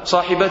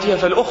صاحبتها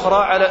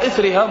فالأخرى على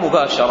إثرها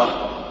مباشرة.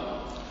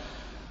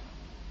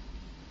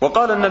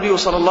 وقال النبي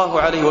صلى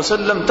الله عليه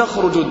وسلم: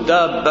 تخرج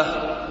الدابة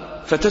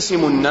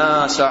فتسم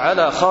الناس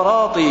على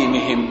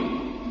خراطيمهم.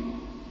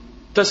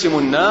 تسم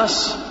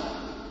الناس،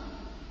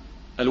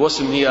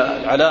 الوسم هي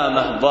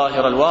العلامة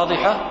الظاهرة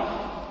الواضحة،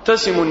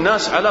 تسم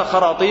الناس على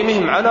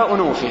خراطيمهم على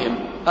أنوفهم،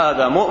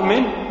 هذا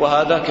مؤمن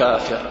وهذا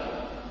كافر،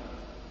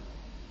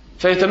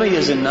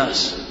 فيتميز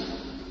الناس.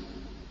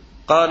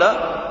 قال: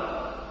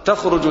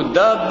 تخرج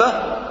الدابة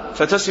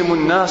فتسم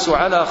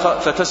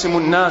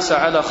الناس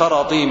على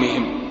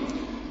خراطيمهم،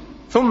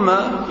 ثم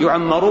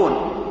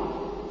يعمرون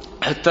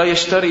حتى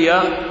يشتري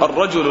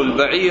الرجل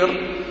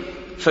البعير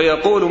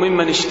فيقول: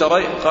 ممن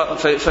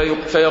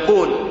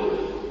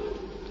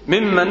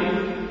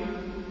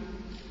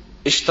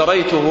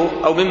اشتريته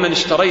أو ممن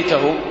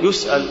اشتريته،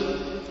 يسأل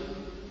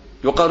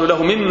يقال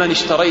له: ممن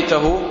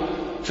اشتريته؟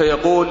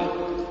 فيقول: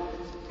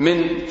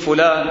 من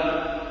فلان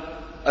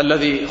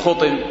الذي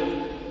خطم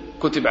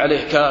كتب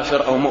عليه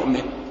كافر أو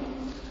مؤمن.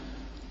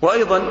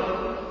 وأيضا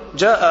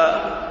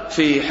جاء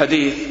في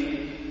حديث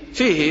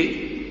فيه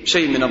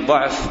شيء من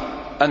الضعف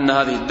أن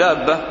هذه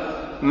الدابة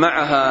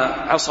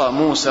معها عصا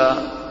موسى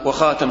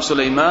وخاتم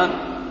سليمان،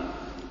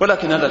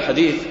 ولكن هذا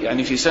الحديث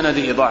يعني في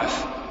سنده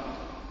ضعف،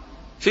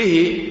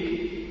 فيه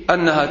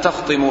أنها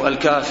تخطم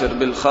الكافر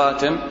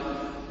بالخاتم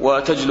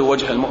وتجلو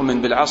وجه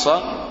المؤمن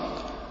بالعصا،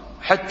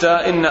 حتى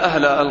إن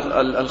أهل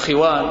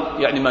الخوان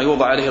يعني ما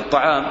يوضع عليه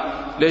الطعام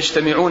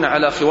ليجتمعون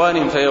على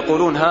خوان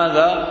فيقولون: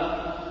 هذا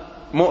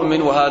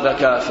مؤمن وهذا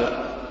كافر.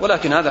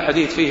 ولكن هذا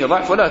حديث فيه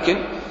ضعف،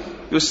 ولكن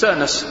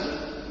يستانس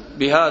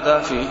بهذا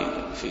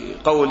في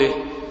قوله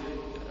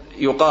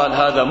يقال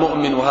هذا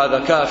مؤمن وهذا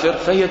كافر،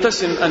 فهي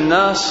تسم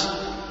الناس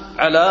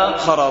على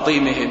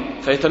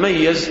خراطيمهم،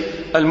 فيتميز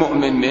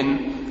المؤمن من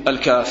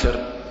الكافر.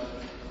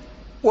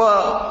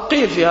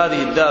 وقيل في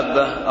هذه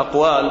الدابة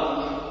أقوال،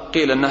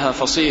 قيل أنها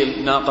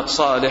فصيل ناقة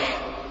صالح،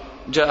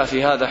 جاء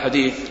في هذا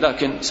حديث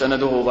لكن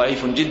سنده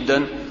ضعيف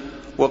جدا،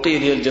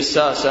 وقيل هي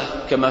الجساسة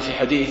كما في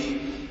حديث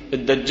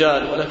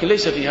الدجال، ولكن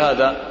ليس في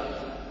هذا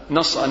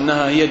نص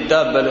أنها هي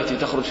الدابة التي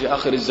تخرج في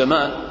آخر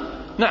الزمان.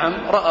 نعم،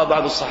 رأى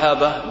بعض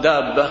الصحابة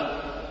دابة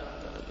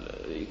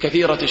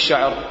كثيرة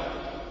الشعر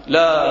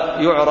لا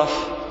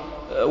يعرف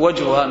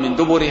وجهها من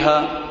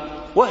دبرها،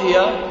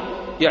 وهي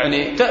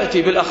يعني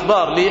تأتي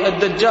بالأخبار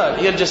للدجال،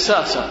 هي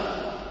الجساسة،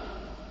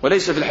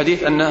 وليس في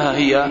الحديث أنها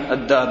هي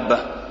الدابة.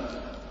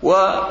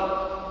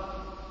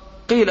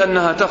 وقيل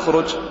أنها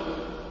تخرج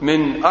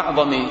من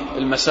أعظم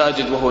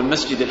المساجد وهو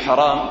المسجد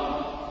الحرام،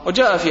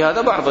 وجاء في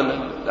هذا بعض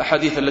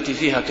الأحاديث التي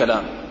فيها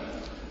كلام.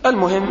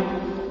 المهم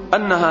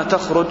أنها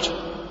تخرج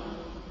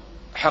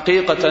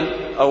حقيقة،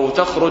 أو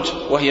تخرج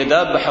وهي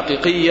دابة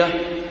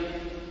حقيقية،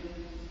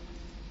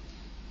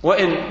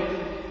 وإن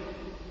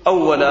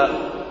أول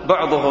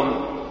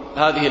بعضهم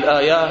هذه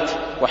الآيات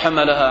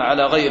وحملها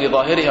على غير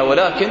ظاهرها،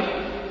 ولكن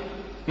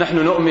نحن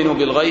نؤمن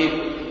بالغيب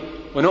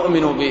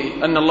ونؤمن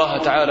بأن الله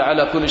تعالى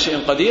على كل شيء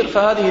قدير،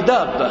 فهذه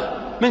دابة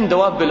من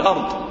دواب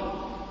الأرض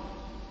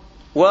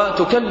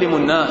وتكلم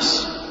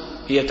الناس،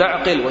 هي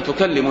تعقل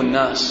وتكلم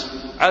الناس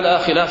على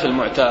خلاف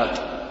المعتاد.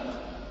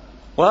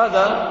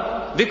 وهذا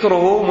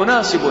ذكره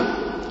مناسب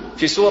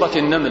في سورة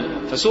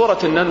النمل، فسورة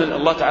النمل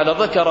الله تعالى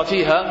ذكر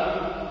فيها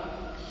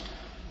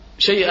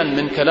شيئا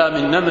من كلام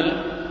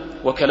النمل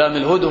وكلام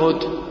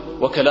الهدهد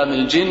وكلام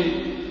الجن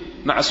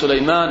مع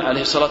سليمان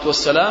عليه الصلاة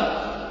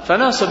والسلام،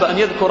 فناسب أن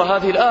يذكر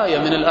هذه الآية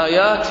من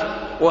الآيات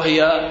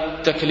وهي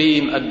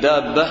تكليم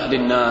الدابة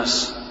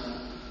للناس.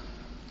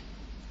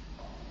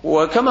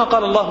 وكما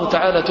قال الله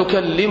تعالى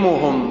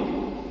تكلمهم،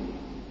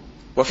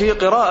 وفي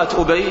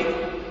قراءة أبي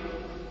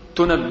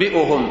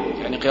تنبئهم،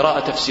 يعني قراءة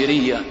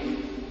تفسيرية،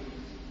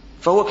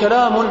 فهو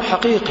كلام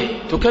حقيقي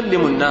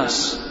تكلم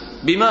الناس.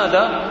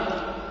 بماذا؟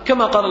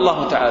 كما قال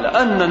الله تعالى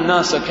أن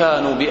الناس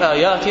كانوا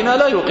بآياتنا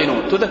لا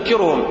يوقنون،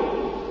 تذكرهم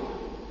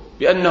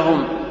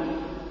بأنهم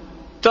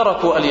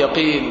تركوا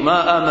اليقين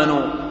ما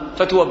آمنوا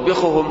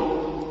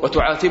فتوبخهم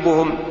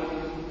وتعاتبهم.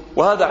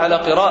 وهذا على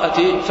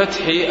قراءة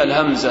فتح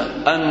الهمزة،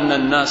 أن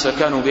الناس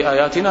كانوا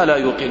بآياتنا لا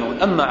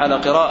يوقنون. أما على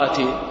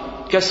قراءة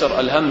كسر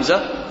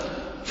الهمزة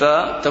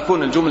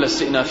فتكون الجملة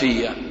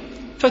استئنافية،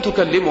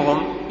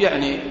 فتكلمهم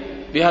يعني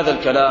بهذا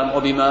الكلام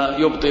وبما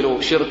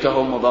يبطل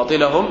شركهم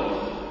وباطلهم.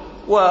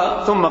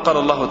 وثم قال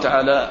الله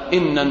تعالى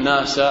إن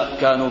الناس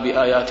كانوا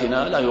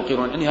بآياتنا لا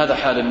يوقنون، يعني هذا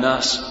حال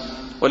الناس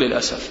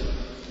وللأسف.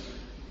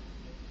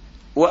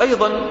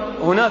 وأيضا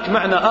هناك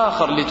معنى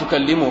آخر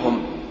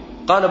لتكلمهم،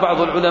 قال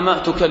بعض العلماء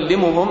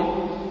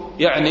تكلمهم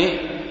يعني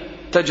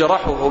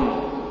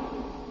تجرحهم،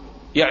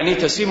 يعني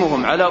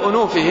تسمهم على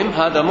أنوفهم،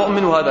 هذا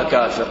مؤمن وهذا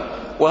كافر.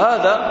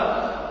 وهذا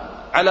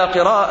على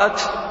قراءة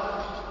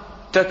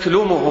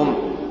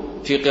تكلمهم،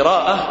 في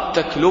قراءة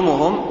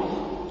تكلمهم،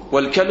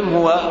 والكلم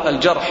هو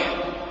الجرح،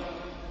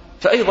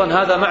 فأيضا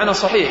هذا معنى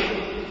صحيح،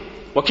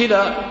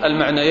 وكلا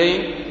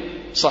المعنيين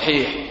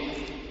صحيح،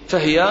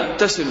 فهي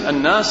تسم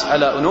الناس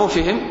على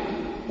أنوفهم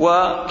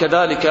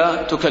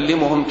وكذلك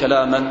تكلمهم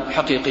كلاما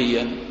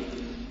حقيقيا.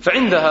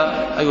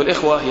 فعندها أيها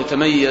الإخوة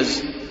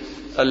يتميز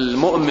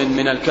المؤمن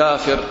من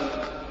الكافر.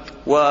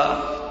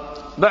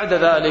 وبعد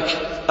ذلك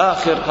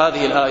آخر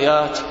هذه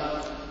الآيات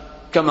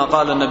كما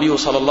قال النبي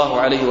صلى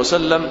الله عليه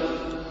وسلم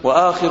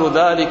وآخر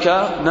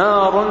ذلك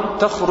نار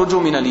تخرج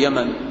من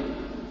اليمن،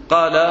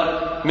 قال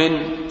من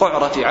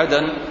قعرة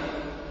عدن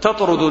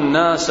تطرد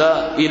الناس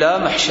إلى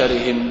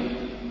محشرهم.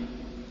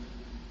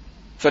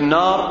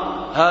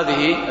 فالنار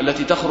هذه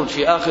التي تخرج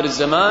في آخر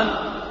الزمان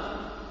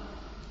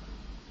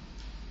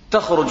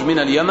تخرج من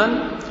اليمن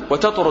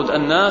وتطرد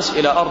الناس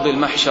إلى أرض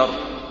المحشر،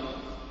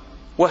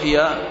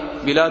 وهي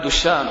بلاد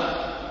الشام.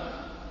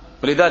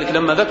 ولذلك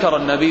لما ذكر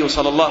النبي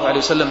صلى الله عليه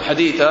وسلم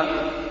حديث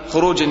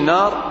خروج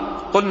النار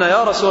قلنا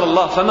يا رسول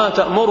الله فما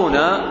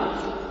تأمرنا؟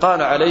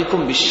 قال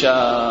عليكم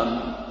بالشام.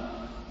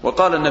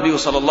 وقال النبي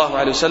صلى الله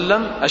عليه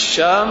وسلم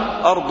الشام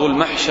أرض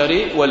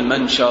المحشر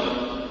والمنشر.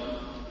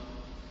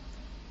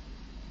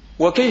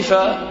 وكيف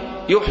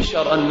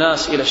يحشر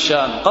الناس إلى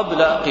الشام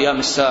قبل قيام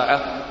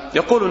الساعة؟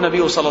 يقول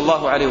النبي صلى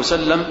الله عليه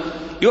وسلم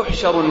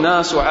يحشر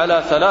الناس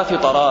على 3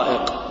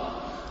 طرائق،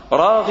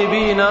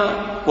 راغبين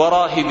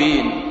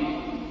وراهبين،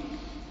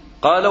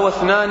 قال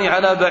و2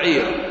 على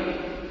بعير،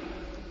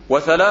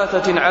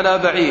 و3 على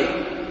بعير،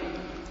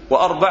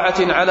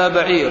 و4 على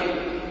بعير،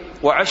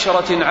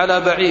 و10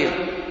 على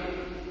بعير.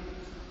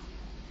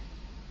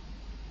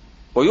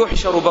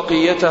 ويحشر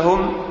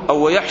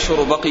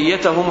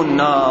بقيتهم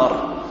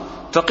النار،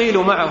 تقيل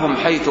معهم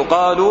حيث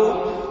قالوا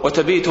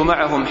وتبيت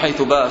معهم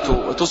حيث باتوا،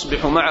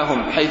 وتصبح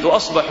معهم حيث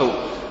أصبحوا،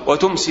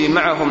 وتمسي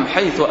معهم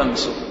حيث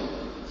أمسوا.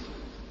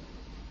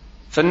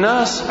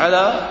 فالناس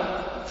على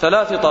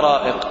 3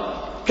 طرائق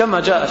كما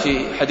جاء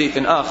في حديث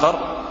آخر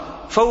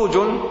فوج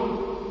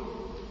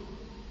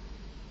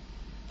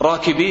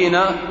راكبين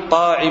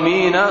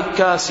طاعمين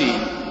كاسين،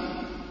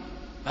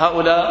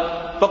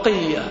 هؤلاء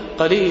بقية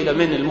قليلة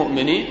من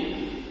المؤمنين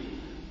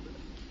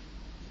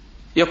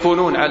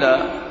يكونون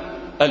على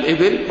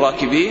الإبل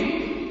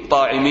راكبين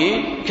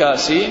طاعمين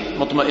كاسين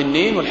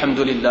مطمئنين والحمد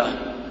لله.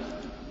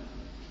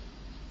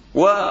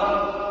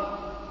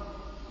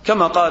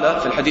 وكما قال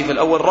في الحديث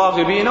الأول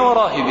راغبين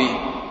وراهبين.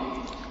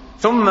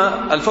 ثم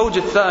الفوج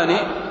الثاني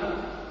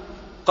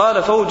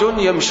قال فوج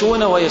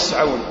يمشون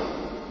ويسعون،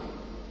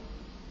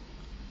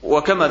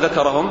 وكما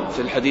ذكرهم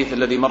في الحديث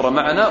الذي مر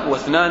معنا: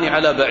 2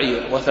 على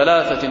بعير،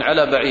 3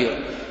 على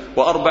بعير،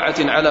 4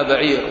 على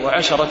بعير،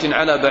 10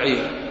 على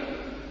بعير.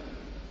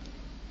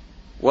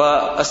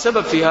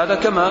 والسبب في هذا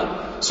كما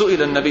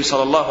سئل النبي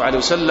صلى الله عليه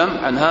وسلم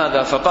عن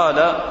هذا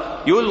فقال: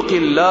 يلقي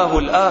الله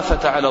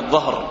الآفة على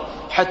الظهر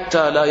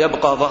حتى لا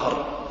يبقى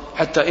ظهر،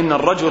 حتى إن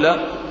الرجل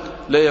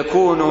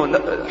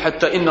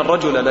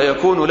لا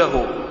يكون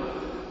له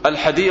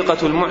الحديقة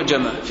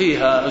المعجمة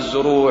فيها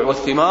الزروع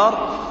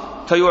والثمار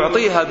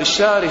فيعطيها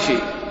بالشارف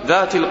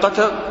ذات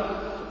القتب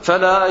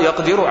فلا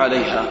يقدر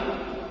عليها.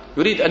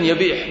 يريد أن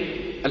يبيع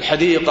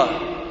الحديقة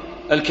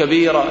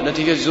الكبيرة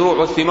التي فيها الزروع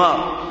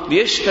والثمار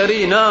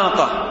ليشتري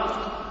ناقة.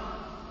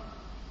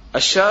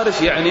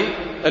 الشارف يعني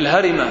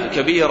الهرمة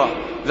الكبيرة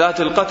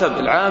ذات القتب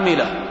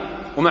العاملة،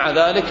 ومع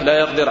ذلك لا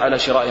يقدر على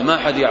شرائها، ما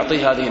أحد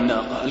يعطيه هذه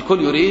الناقة،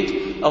 الكل يريد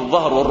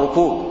الظهر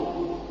والركوب.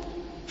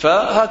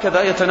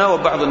 فهكذا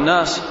يتناوب بعض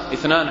الناس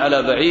 2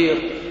 على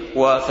بعير،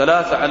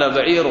 3 على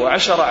بعير،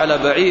 10 على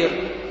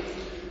بعير.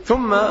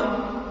 ثم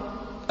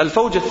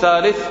الفوج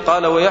الثالث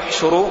قال: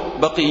 ويحشر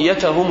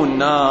بقيتهم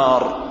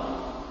النار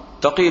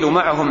تقيل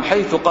معهم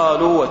حيث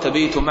قالوا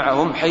وتبيت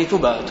معهم حيث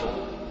باتوا.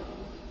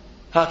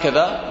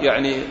 هكذا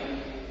يعني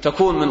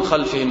تكون من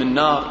خلفهم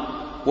النار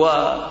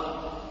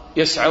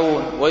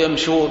ويسعون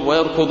ويمشون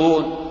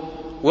ويركضون،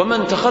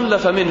 ومن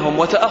تخلف منهم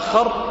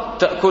وتأخر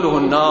تأكله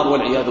النار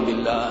والعياذ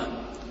بالله،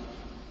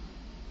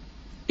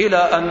 إلى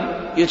أن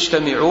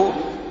يجتمعوا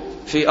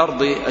في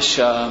أرض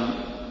الشام.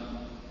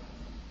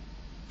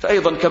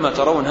 فأيضا كما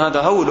ترون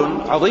هذا هول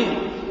عظيم،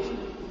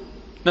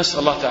 نسأل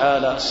الله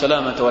تعالى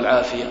السلامة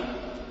والعافية.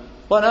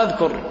 وأنا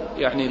أذكر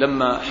يعني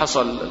لما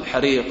حصل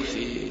الحريق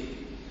في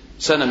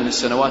سنة من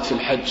السنوات في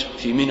الحج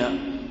في منى،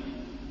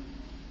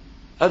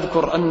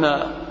 أذكر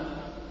أن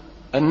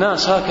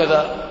الناس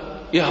هكذا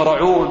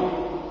يهرعون،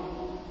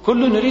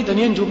 كل يريد أن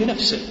ينجو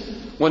بنفسه،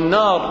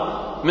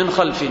 والنار من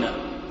خلفنا،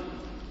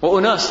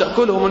 وأناس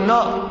تأكلهم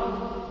النار،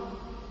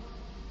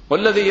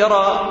 والذي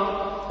يرى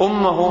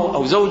أمه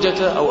أو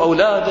زوجته أو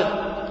أولاده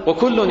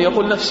وكل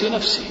يقول نفسي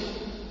نفسي.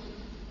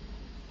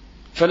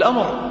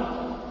 فالأمر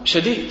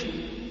شديد،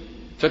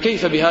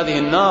 فكيف بهذه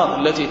النار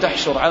التي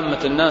تحشر عامة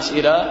الناس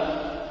إلى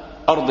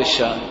أرض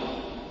الشام؟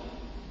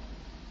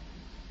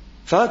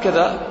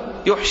 فهكذا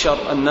يحشر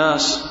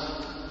الناس،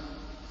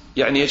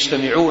 يعني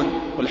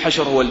يجتمعون،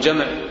 والحشر هو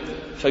الجمع،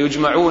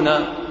 فيجمعون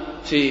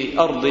في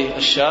أرض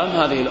الشام،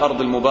 هذه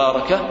الأرض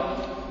المباركة.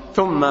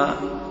 ثم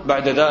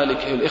بعد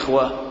ذلك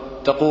الإخوة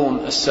تقوم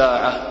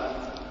الساعة،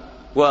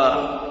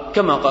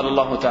 وكما قال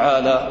الله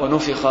تعالى: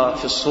 ونفخ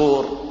في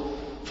الصور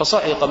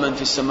فصعق من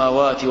في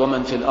السماوات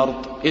ومن في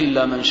الأرض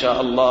إلا من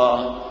شاء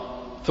الله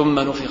ثم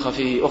نفخ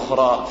فيه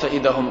أخرى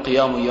فإذا هم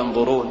قيام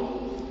ينظرون.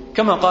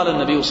 كما قال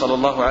النبي صلى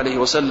الله عليه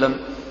وسلم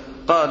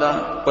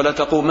قال: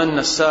 ولتقومن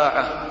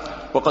الساعة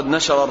وقد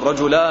نشر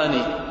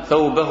الرجلان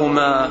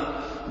ثوبهما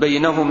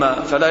بينهما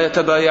فلا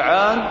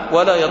يتبايعان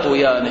ولا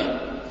يطويانه.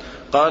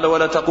 قال: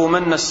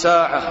 ولتقومن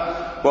الساعة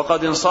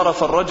وقد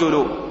انصرف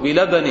الرجل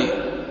بلبن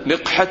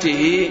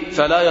لقحته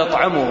فلا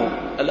يطعمه.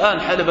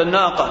 الآن حلب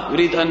الناقة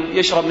يريد أن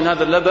يشرب من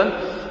هذا اللبن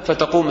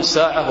فتقوم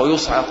الساعة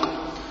ويصعق.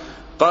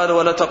 قال: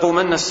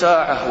 ولتقومن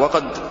الساعة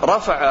وقد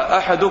رفع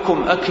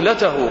أحدكم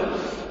أكلته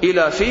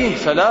إلى فيه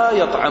فلا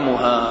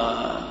يطعمها.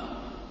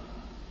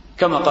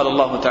 كما قال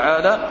الله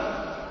تعالى: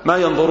 ما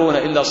ينظرون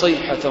إلا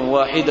صيحة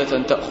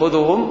واحدة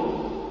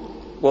تأخذهم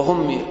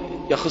وهم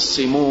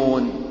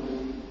يخصمون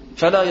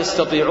فلا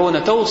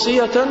يستطيعون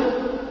توصية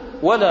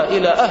ولا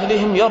إلى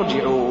أهلهم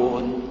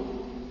يرجعون.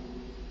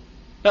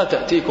 لا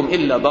تأتيكم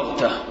إلا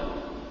بغتة،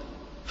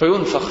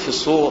 فينفخ في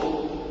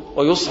الصور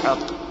ويصعق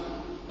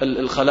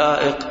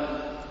الخلائق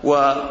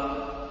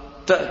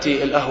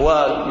وتأتي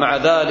الأهوال. مع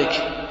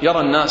ذلك يرى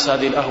الناس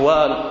هذه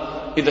الأهوال: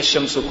 إذا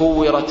الشمس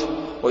كورت،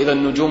 وإذا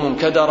النجوم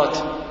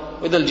انكدرت،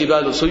 وإذا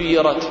الجبال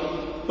سيرت،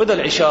 وإذا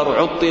العشار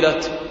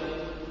عطلت،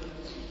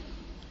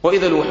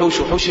 وإذا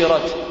الوحوش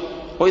حشرت،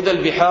 وإذا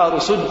البحار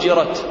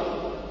سجرت.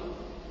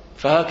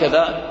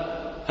 فهكذا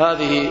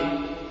هذه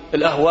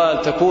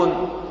الأهوال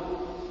تكون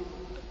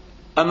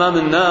أمام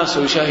الناس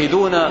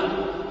ويشاهدون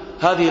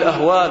هذه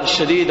الأهوال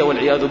الشديدة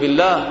والعياذ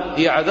بالله،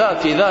 هي عذاب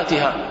في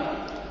ذاتها.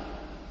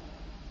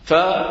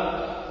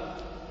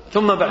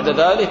 ثم بعد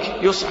ذلك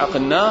يصعق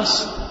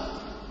الناس،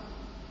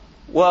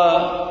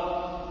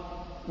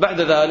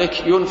 وبعد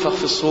ذلك ينفخ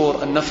في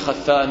الصور النفخة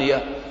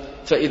الثانية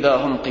فإذا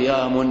هم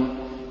قيام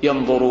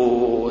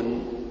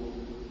ينظرون.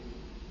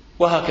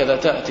 وهكذا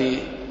تأتي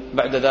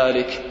بعد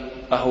ذلك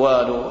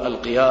أهوال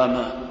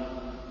القيامة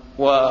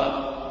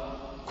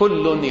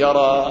وكل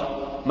يرى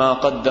ما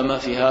قدم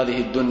في هذه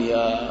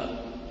الدنيا.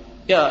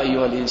 يا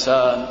أيها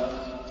الإنسان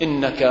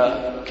إنك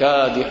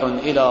كادح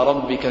إلى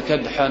ربك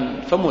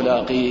كدحا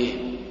فملاقيه.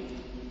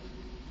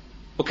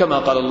 وكما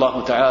قال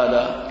الله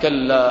تعالى: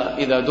 كلا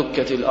إذا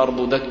دكت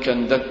الأرض دكا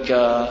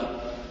دكا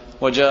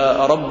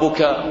وجاء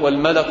ربك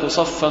والملك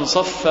صفا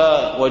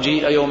صفا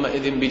وجيء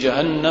يومئذ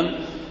بجهنم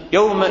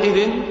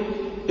يومئذ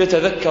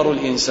يتذكر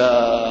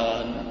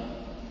الإنسان.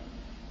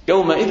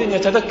 يومئذ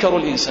يتذكر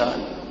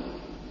الإنسان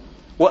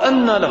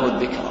وأنى له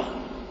الذكرى.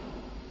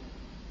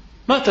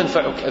 ما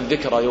تنفعك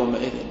الذكرى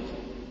يومئذ.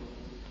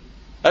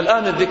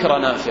 الآن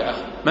الذكرى نافعة.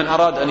 من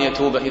أراد أن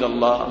يتوب إلى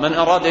الله، من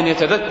أراد أن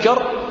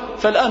يتذكر،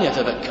 فالآن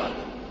يتذكر.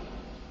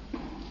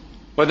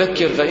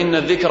 وذكر فإن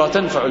الذكرى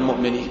تنفع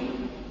المؤمنين.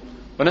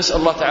 ونسأل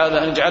الله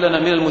تعالى أن يجعلنا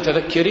من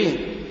المتذكرين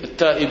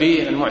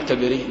التائبين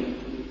المعتبرين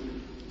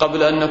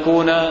قبل أن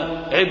نكون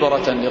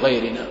عبرة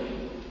لغيرنا.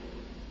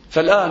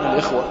 فالآن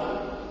الإخوة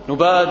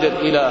نبادر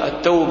إلى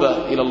التوبة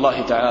إلى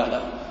الله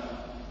تعالى.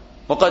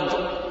 وقد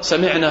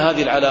سمعنا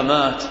هذه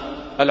العلامات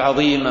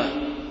العظيمة،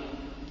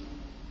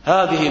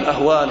 هذه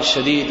الأهوال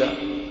الشديدة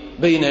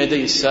بين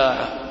يدي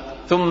الساعة،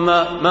 ثم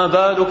ما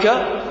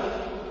بالك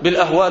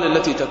بالأهوال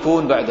التي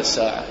تكون بعد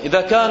الساعة.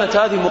 إذا كانت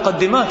هذه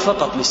مقدمات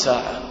فقط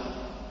للساعة،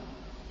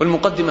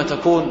 والمقدمة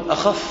تكون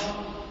أخف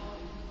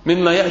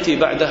مما يأتي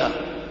بعدها،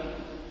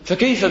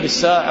 فكيف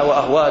بالساعة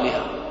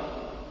وأهوالها؟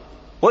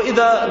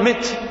 وإذا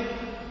مت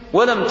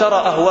ولم ترى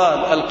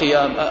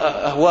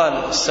أهوال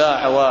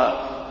الساعة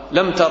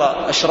ولم ترى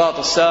أشراط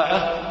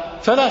الساعة،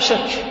 فلا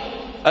شك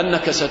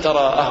أنك سترى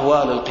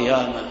أهوال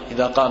القيامة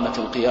إذا قامت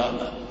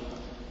القيامة.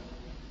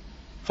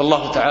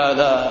 فالله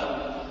تعالى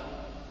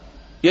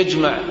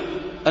يجمع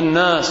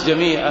الناس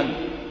جميعا،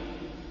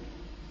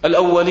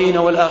 الأولين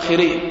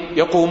والآخرين،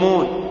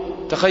 يقومون،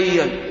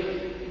 تخيل،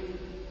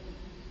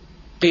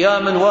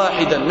 قياما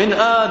واحدا من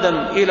آدم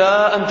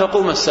إلى أن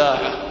تقوم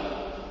الساعة،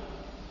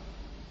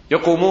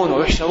 يقومون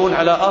ويحشرون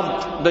على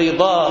أرض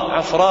بيضاء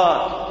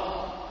عفراء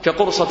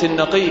كقرصة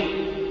النقي،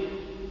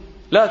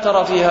 لا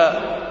ترى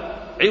فيها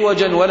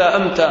عوجا ولا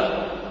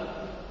أمتا،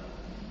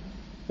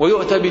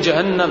 ويؤتى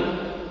بجهنم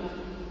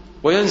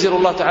وينزل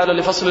الله تعالى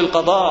لفصل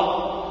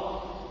القضاء.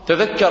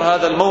 تذكر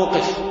هذا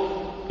الموقف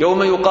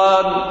يوم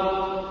يقال: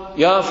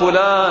 يا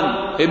فلان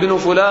ابن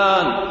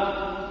فلان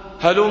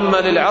هلم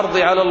للعرض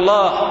على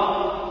الله،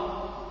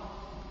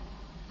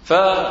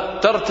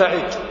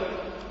 فترتعد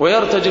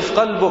ويرتجف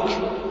قلبك.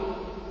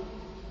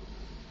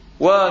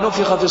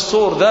 ونفخ في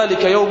الصور،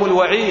 ذلك يوم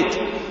الوعيد،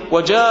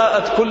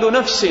 وجاءت كل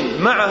نفس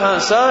معها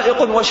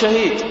سائق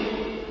وشهيد.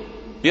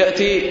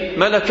 يأتي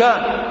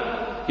ملكان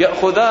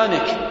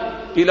يأخذانك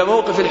إلى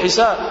موقف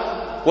الحساب،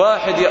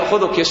 واحد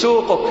يأخذك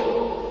يسوقك،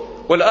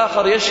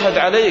 والآخر يشهد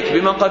عليك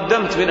بما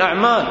قدمت من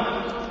أعمال.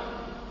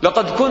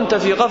 لقد كنت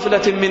في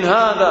غفلة من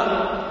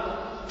هذا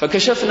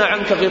فكشفنا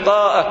عنك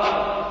غطاءك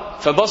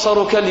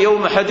فبصرك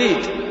اليوم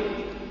حديد.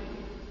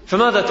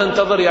 فماذا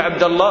تنتظر يا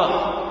عبد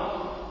الله؟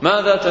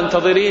 ماذا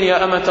تنتظرين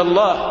يا أمة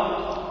الله؟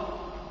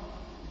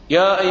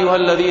 يا أيها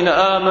الذين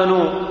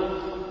آمنوا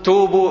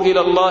توبوا إلى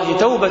الله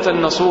توبة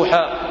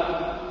نصوحا.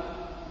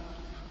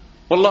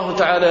 والله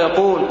تعالى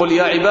يقول: قل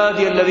يا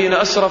عبادي الذين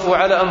أسرفوا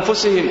على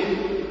أنفسهم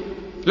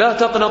لا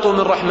تقنطوا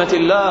من رحمة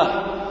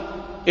الله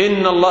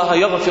إن الله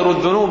يغفر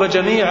الذنوب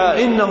جميعا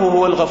إنه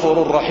هو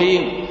الغفور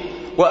الرحيم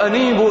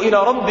وأنيبوا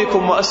إلى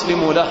ربكم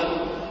وأسلموا له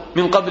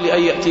من قبل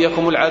أن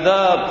يأتيكم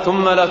العذاب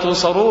ثم لا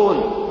تنصرون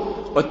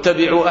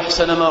واتبعوا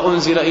أحسن ما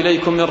أنزل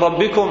إليكم من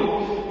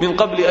ربكم من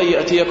قبل أن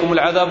يأتيكم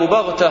العذاب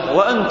بغتة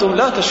وأنتم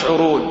لا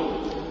تشعرون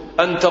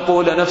أن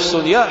تقول نفس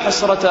يا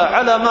حسرة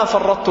على ما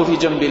فرطت في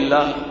جنب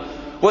الله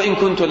وإن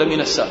كنت لمن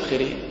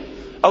الساخرين،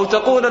 أو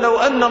تقول لو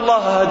أن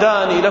الله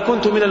هداني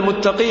لكنت من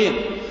المتقين،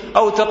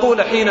 أو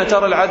تقول حين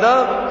ترى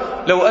العذاب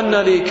لو أن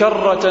لي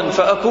كرة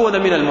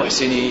فأكون من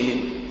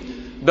المحسنين.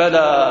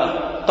 بلى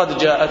قد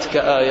جاءتك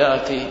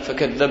آياتي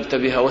فكذبت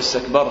بها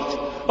واستكبرت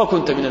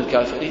وكنت من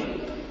الكافرين.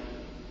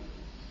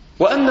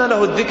 وأن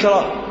له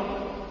الذكرى،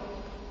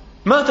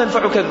 ما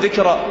تنفعك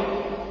الذكرى،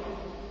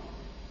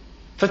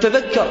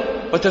 فتذكر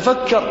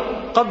وتفكر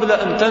قبل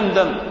أن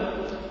تندم،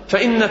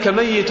 فإنك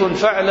ميت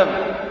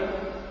فاعلم،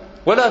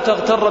 ولا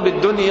تغتر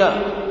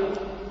بالدنيا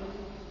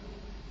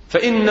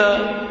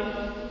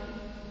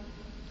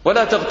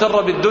ولا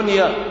تغتر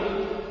بالدنيا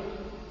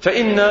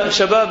فإن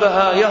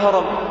شبابها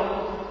يهرم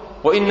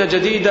وإن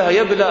جديدها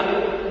يبلى.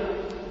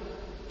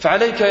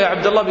 فعليك يا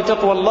عبد الله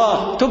بتقوى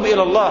الله، تب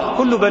إلى الله.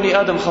 كل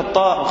بني آدم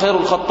خطاء وخير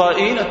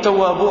الخطائين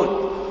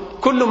التوابون.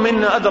 كل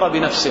منا أدرى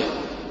بنفسه.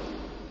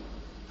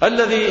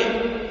 الذي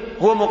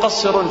هو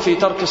مقصر في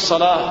ترك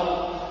الصلاة،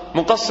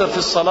 مقصر في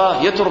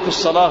الصلاة، يترك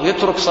الصلاة،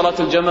 يترك صلاة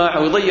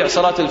الجماعة ويضيع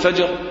صلاة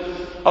الفجر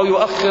أو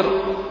يؤخر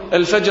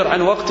الفجر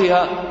عن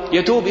وقتها،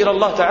 يتوب إلى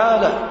الله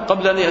تعالى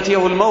قبل أن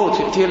يأتيه الموت،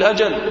 يأتيه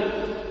الأجل.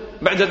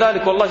 بعد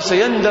ذلك والله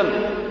سيندم.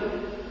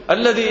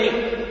 الذي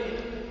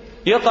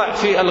يقع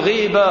في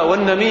الغيبة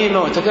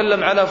والنميمة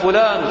وتكلم على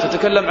فلان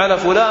وتتكلم على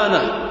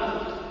فلانة،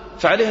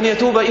 فعليه أن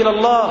يتوب إلى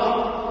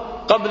الله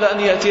قبل أن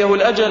يأتيه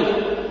الأجل.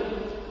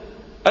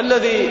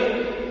 الذي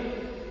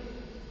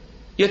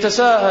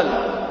يتساهل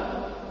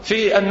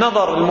في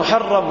النظر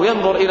المحرم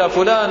وينظر إلى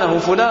فلانة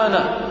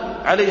وفلانة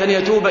عليه أن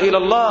يتوب إلى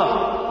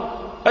الله،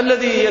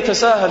 الذي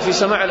يتساهل في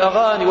سماع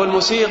الأغاني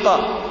والموسيقى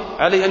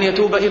عليه أن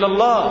يتوب إلى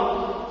الله،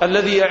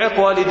 الذي يعق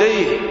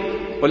والديه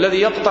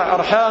والذي يقطع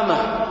أرحامه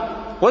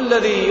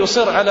والذي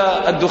يصر على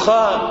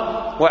الدخان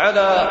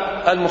وعلى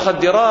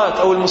المخدرات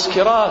أو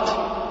المسكرات،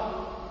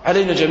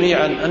 علينا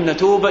جميعا أن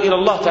نتوب إلى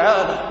الله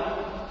تعالى.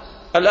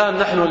 الآن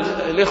نحن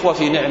الإخوة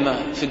في نعمة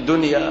في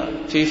الدنيا،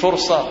 في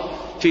فرصة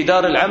في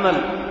دار العمل.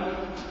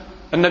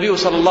 النبي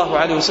صلى الله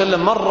عليه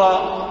وسلم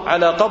مر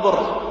على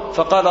قبر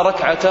فقال: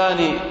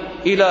 ركعتان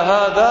إلى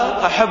هذا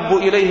أحب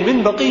إليه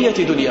من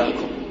بقية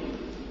دنياكم.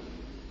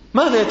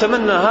 ماذا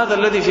يتمنى هذا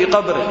الذي في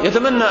قبره؟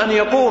 يتمنى أن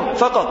يقوم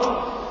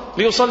فقط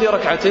ليصلي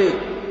ركعتين،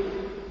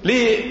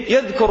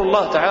 ليذكر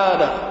الله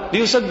تعالى،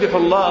 ليسبح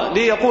الله،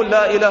 ليقول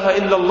لا إله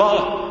إلا الله.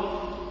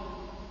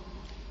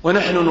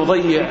 ونحن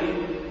نضيع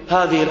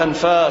هذه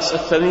الأنفاس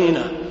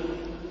الثمينة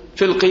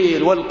في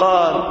القيل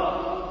والقال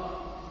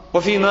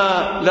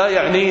وفيما لا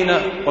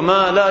يعنينا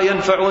وما لا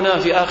ينفعنا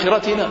في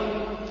آخرتنا.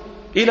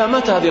 إلى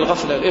متى هذه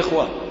الغفلة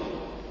الإخوة؟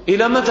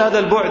 إلى متى هذا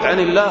البعد عن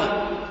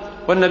الله؟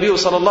 والنبي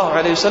صلى الله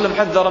عليه وسلم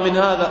حذر من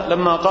هذا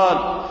لما قال: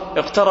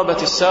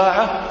 اقتربت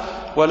الساعة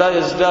ولا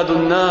يزداد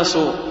الناس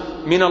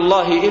من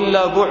الله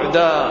إلا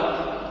بعدا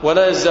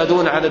ولا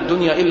يزدادون على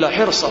الدنيا إلا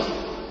حرصا.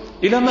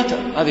 إلى متى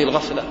هذه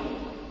الغفلة؟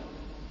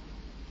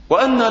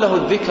 وأنى له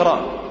الذكرى،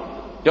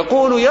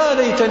 يقول: يا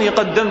ليتني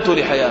قدمت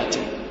لحياتي،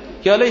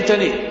 يا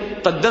ليتني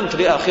قدمت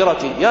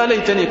لآخرتي، يا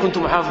ليتني كنت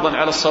محافظا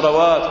على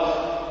الصلوات،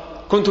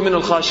 كنت من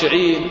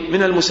الخاشعين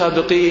من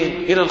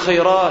المسابقين إلى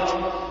الخيرات،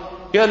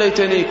 يا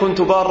ليتني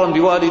كنت بارا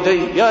بوالدي،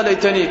 يا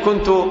ليتني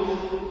كنت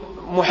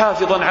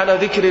محافظا على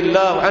ذكر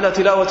الله وعلى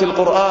تلاوة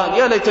القرآن،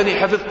 يا ليتني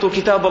حفظت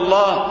كتاب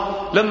الله.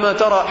 لما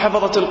ترى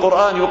حفظة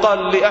القرآن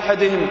يقال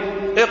لأحدهم: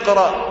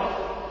 اقرأ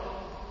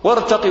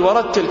وارتقي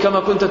ورتل كما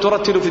كنت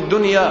ترتل في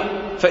الدنيا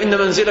فإن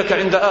منزلك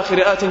عند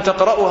آخر آت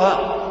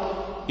تقرأها.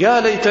 يا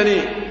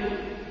ليتني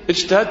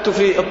اجتهدت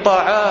في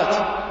الطاعات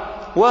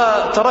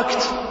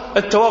وتركت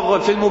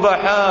التوغل في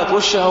المباحات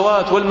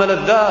والشهوات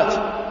والملذات.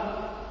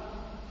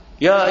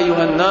 يا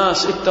أيها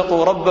الناس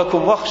اتقوا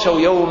ربكم واخشوا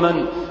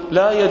يوما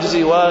لا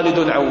يجزي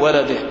والد عن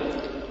ولده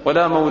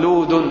ولا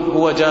مولود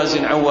هو جاز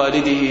عن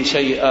والده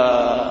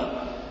شيئا.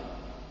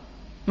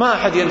 ما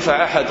أحد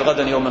ينفع أحد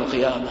غدا يوم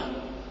القيامة.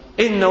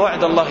 إن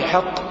وعد الله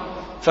حق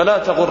فلا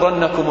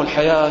تغرنكم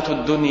الحياة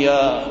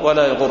الدنيا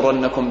ولا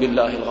يغرنكم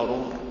بالله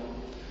الغرور.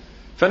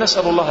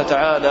 فنسأل الله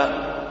تعالى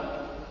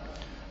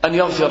أن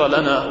يغفر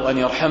لنا وأن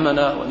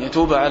يرحمنا وأن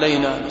يتوب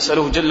علينا.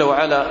 نسأله جل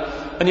وعلا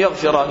أن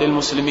يغفر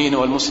للمسلمين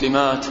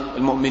والمسلمات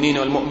المؤمنين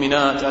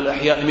والمؤمنات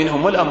الأحياء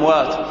منهم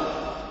والأموات.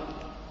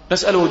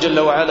 نسأله جل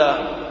وعلا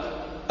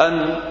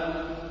أن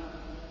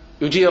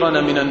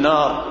يجيرنا من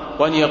النار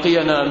وأن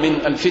يقينا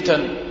من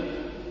الفتن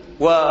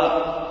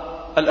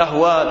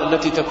والأهوال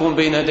التي تكون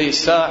بين يدي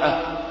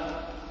الساعة،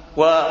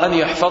 وأن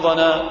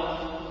يحفظنا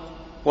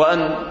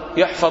وأن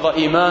يحفظ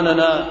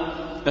إيماننا.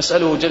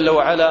 نسأله جل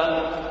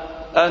وعلا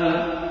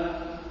أن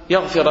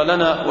يغفر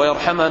لنا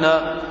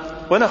ويرحمنا.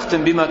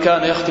 ونختم بما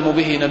كان يختم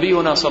به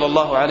نبينا صلى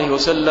الله عليه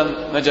وسلم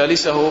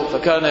مجالسه،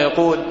 فكان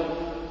يقول: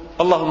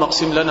 اللهم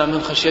اقسم لنا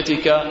من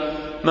خشيتك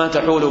ما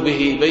تحول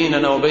به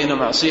بيننا وبين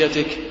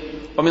معصيتك،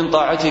 ومن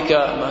طاعتك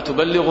ما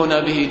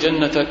تبلغنا به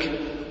جنتك،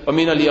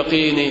 ومن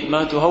اليقين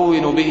ما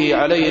تهون به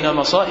علينا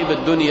مصائب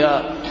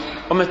الدنيا،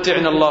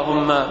 ومتعنا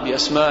اللهم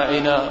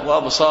بأسماعنا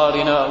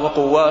وأبصارنا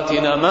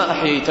وقواتنا ما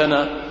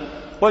أحييتنا،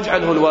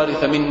 واجعله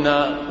الوارث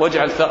منا،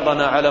 واجعل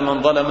ثأرنا على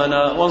من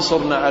ظلمنا،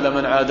 وانصرنا على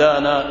من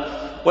عادانا،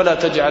 ولا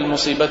تجعل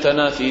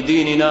مصيبتنا في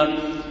ديننا،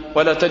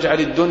 ولا تجعل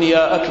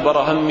الدنيا أكبر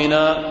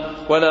همنا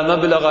ولا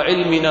مبلغ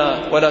علمنا،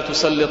 ولا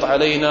تسلط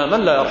علينا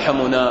من لا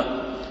يرحمنا.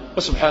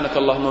 وسبحانك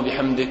اللهم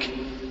وبحمدك،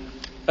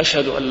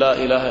 أشهد أن لا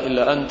إله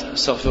إلا أنت،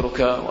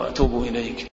 أستغفرك وأتوب إليك.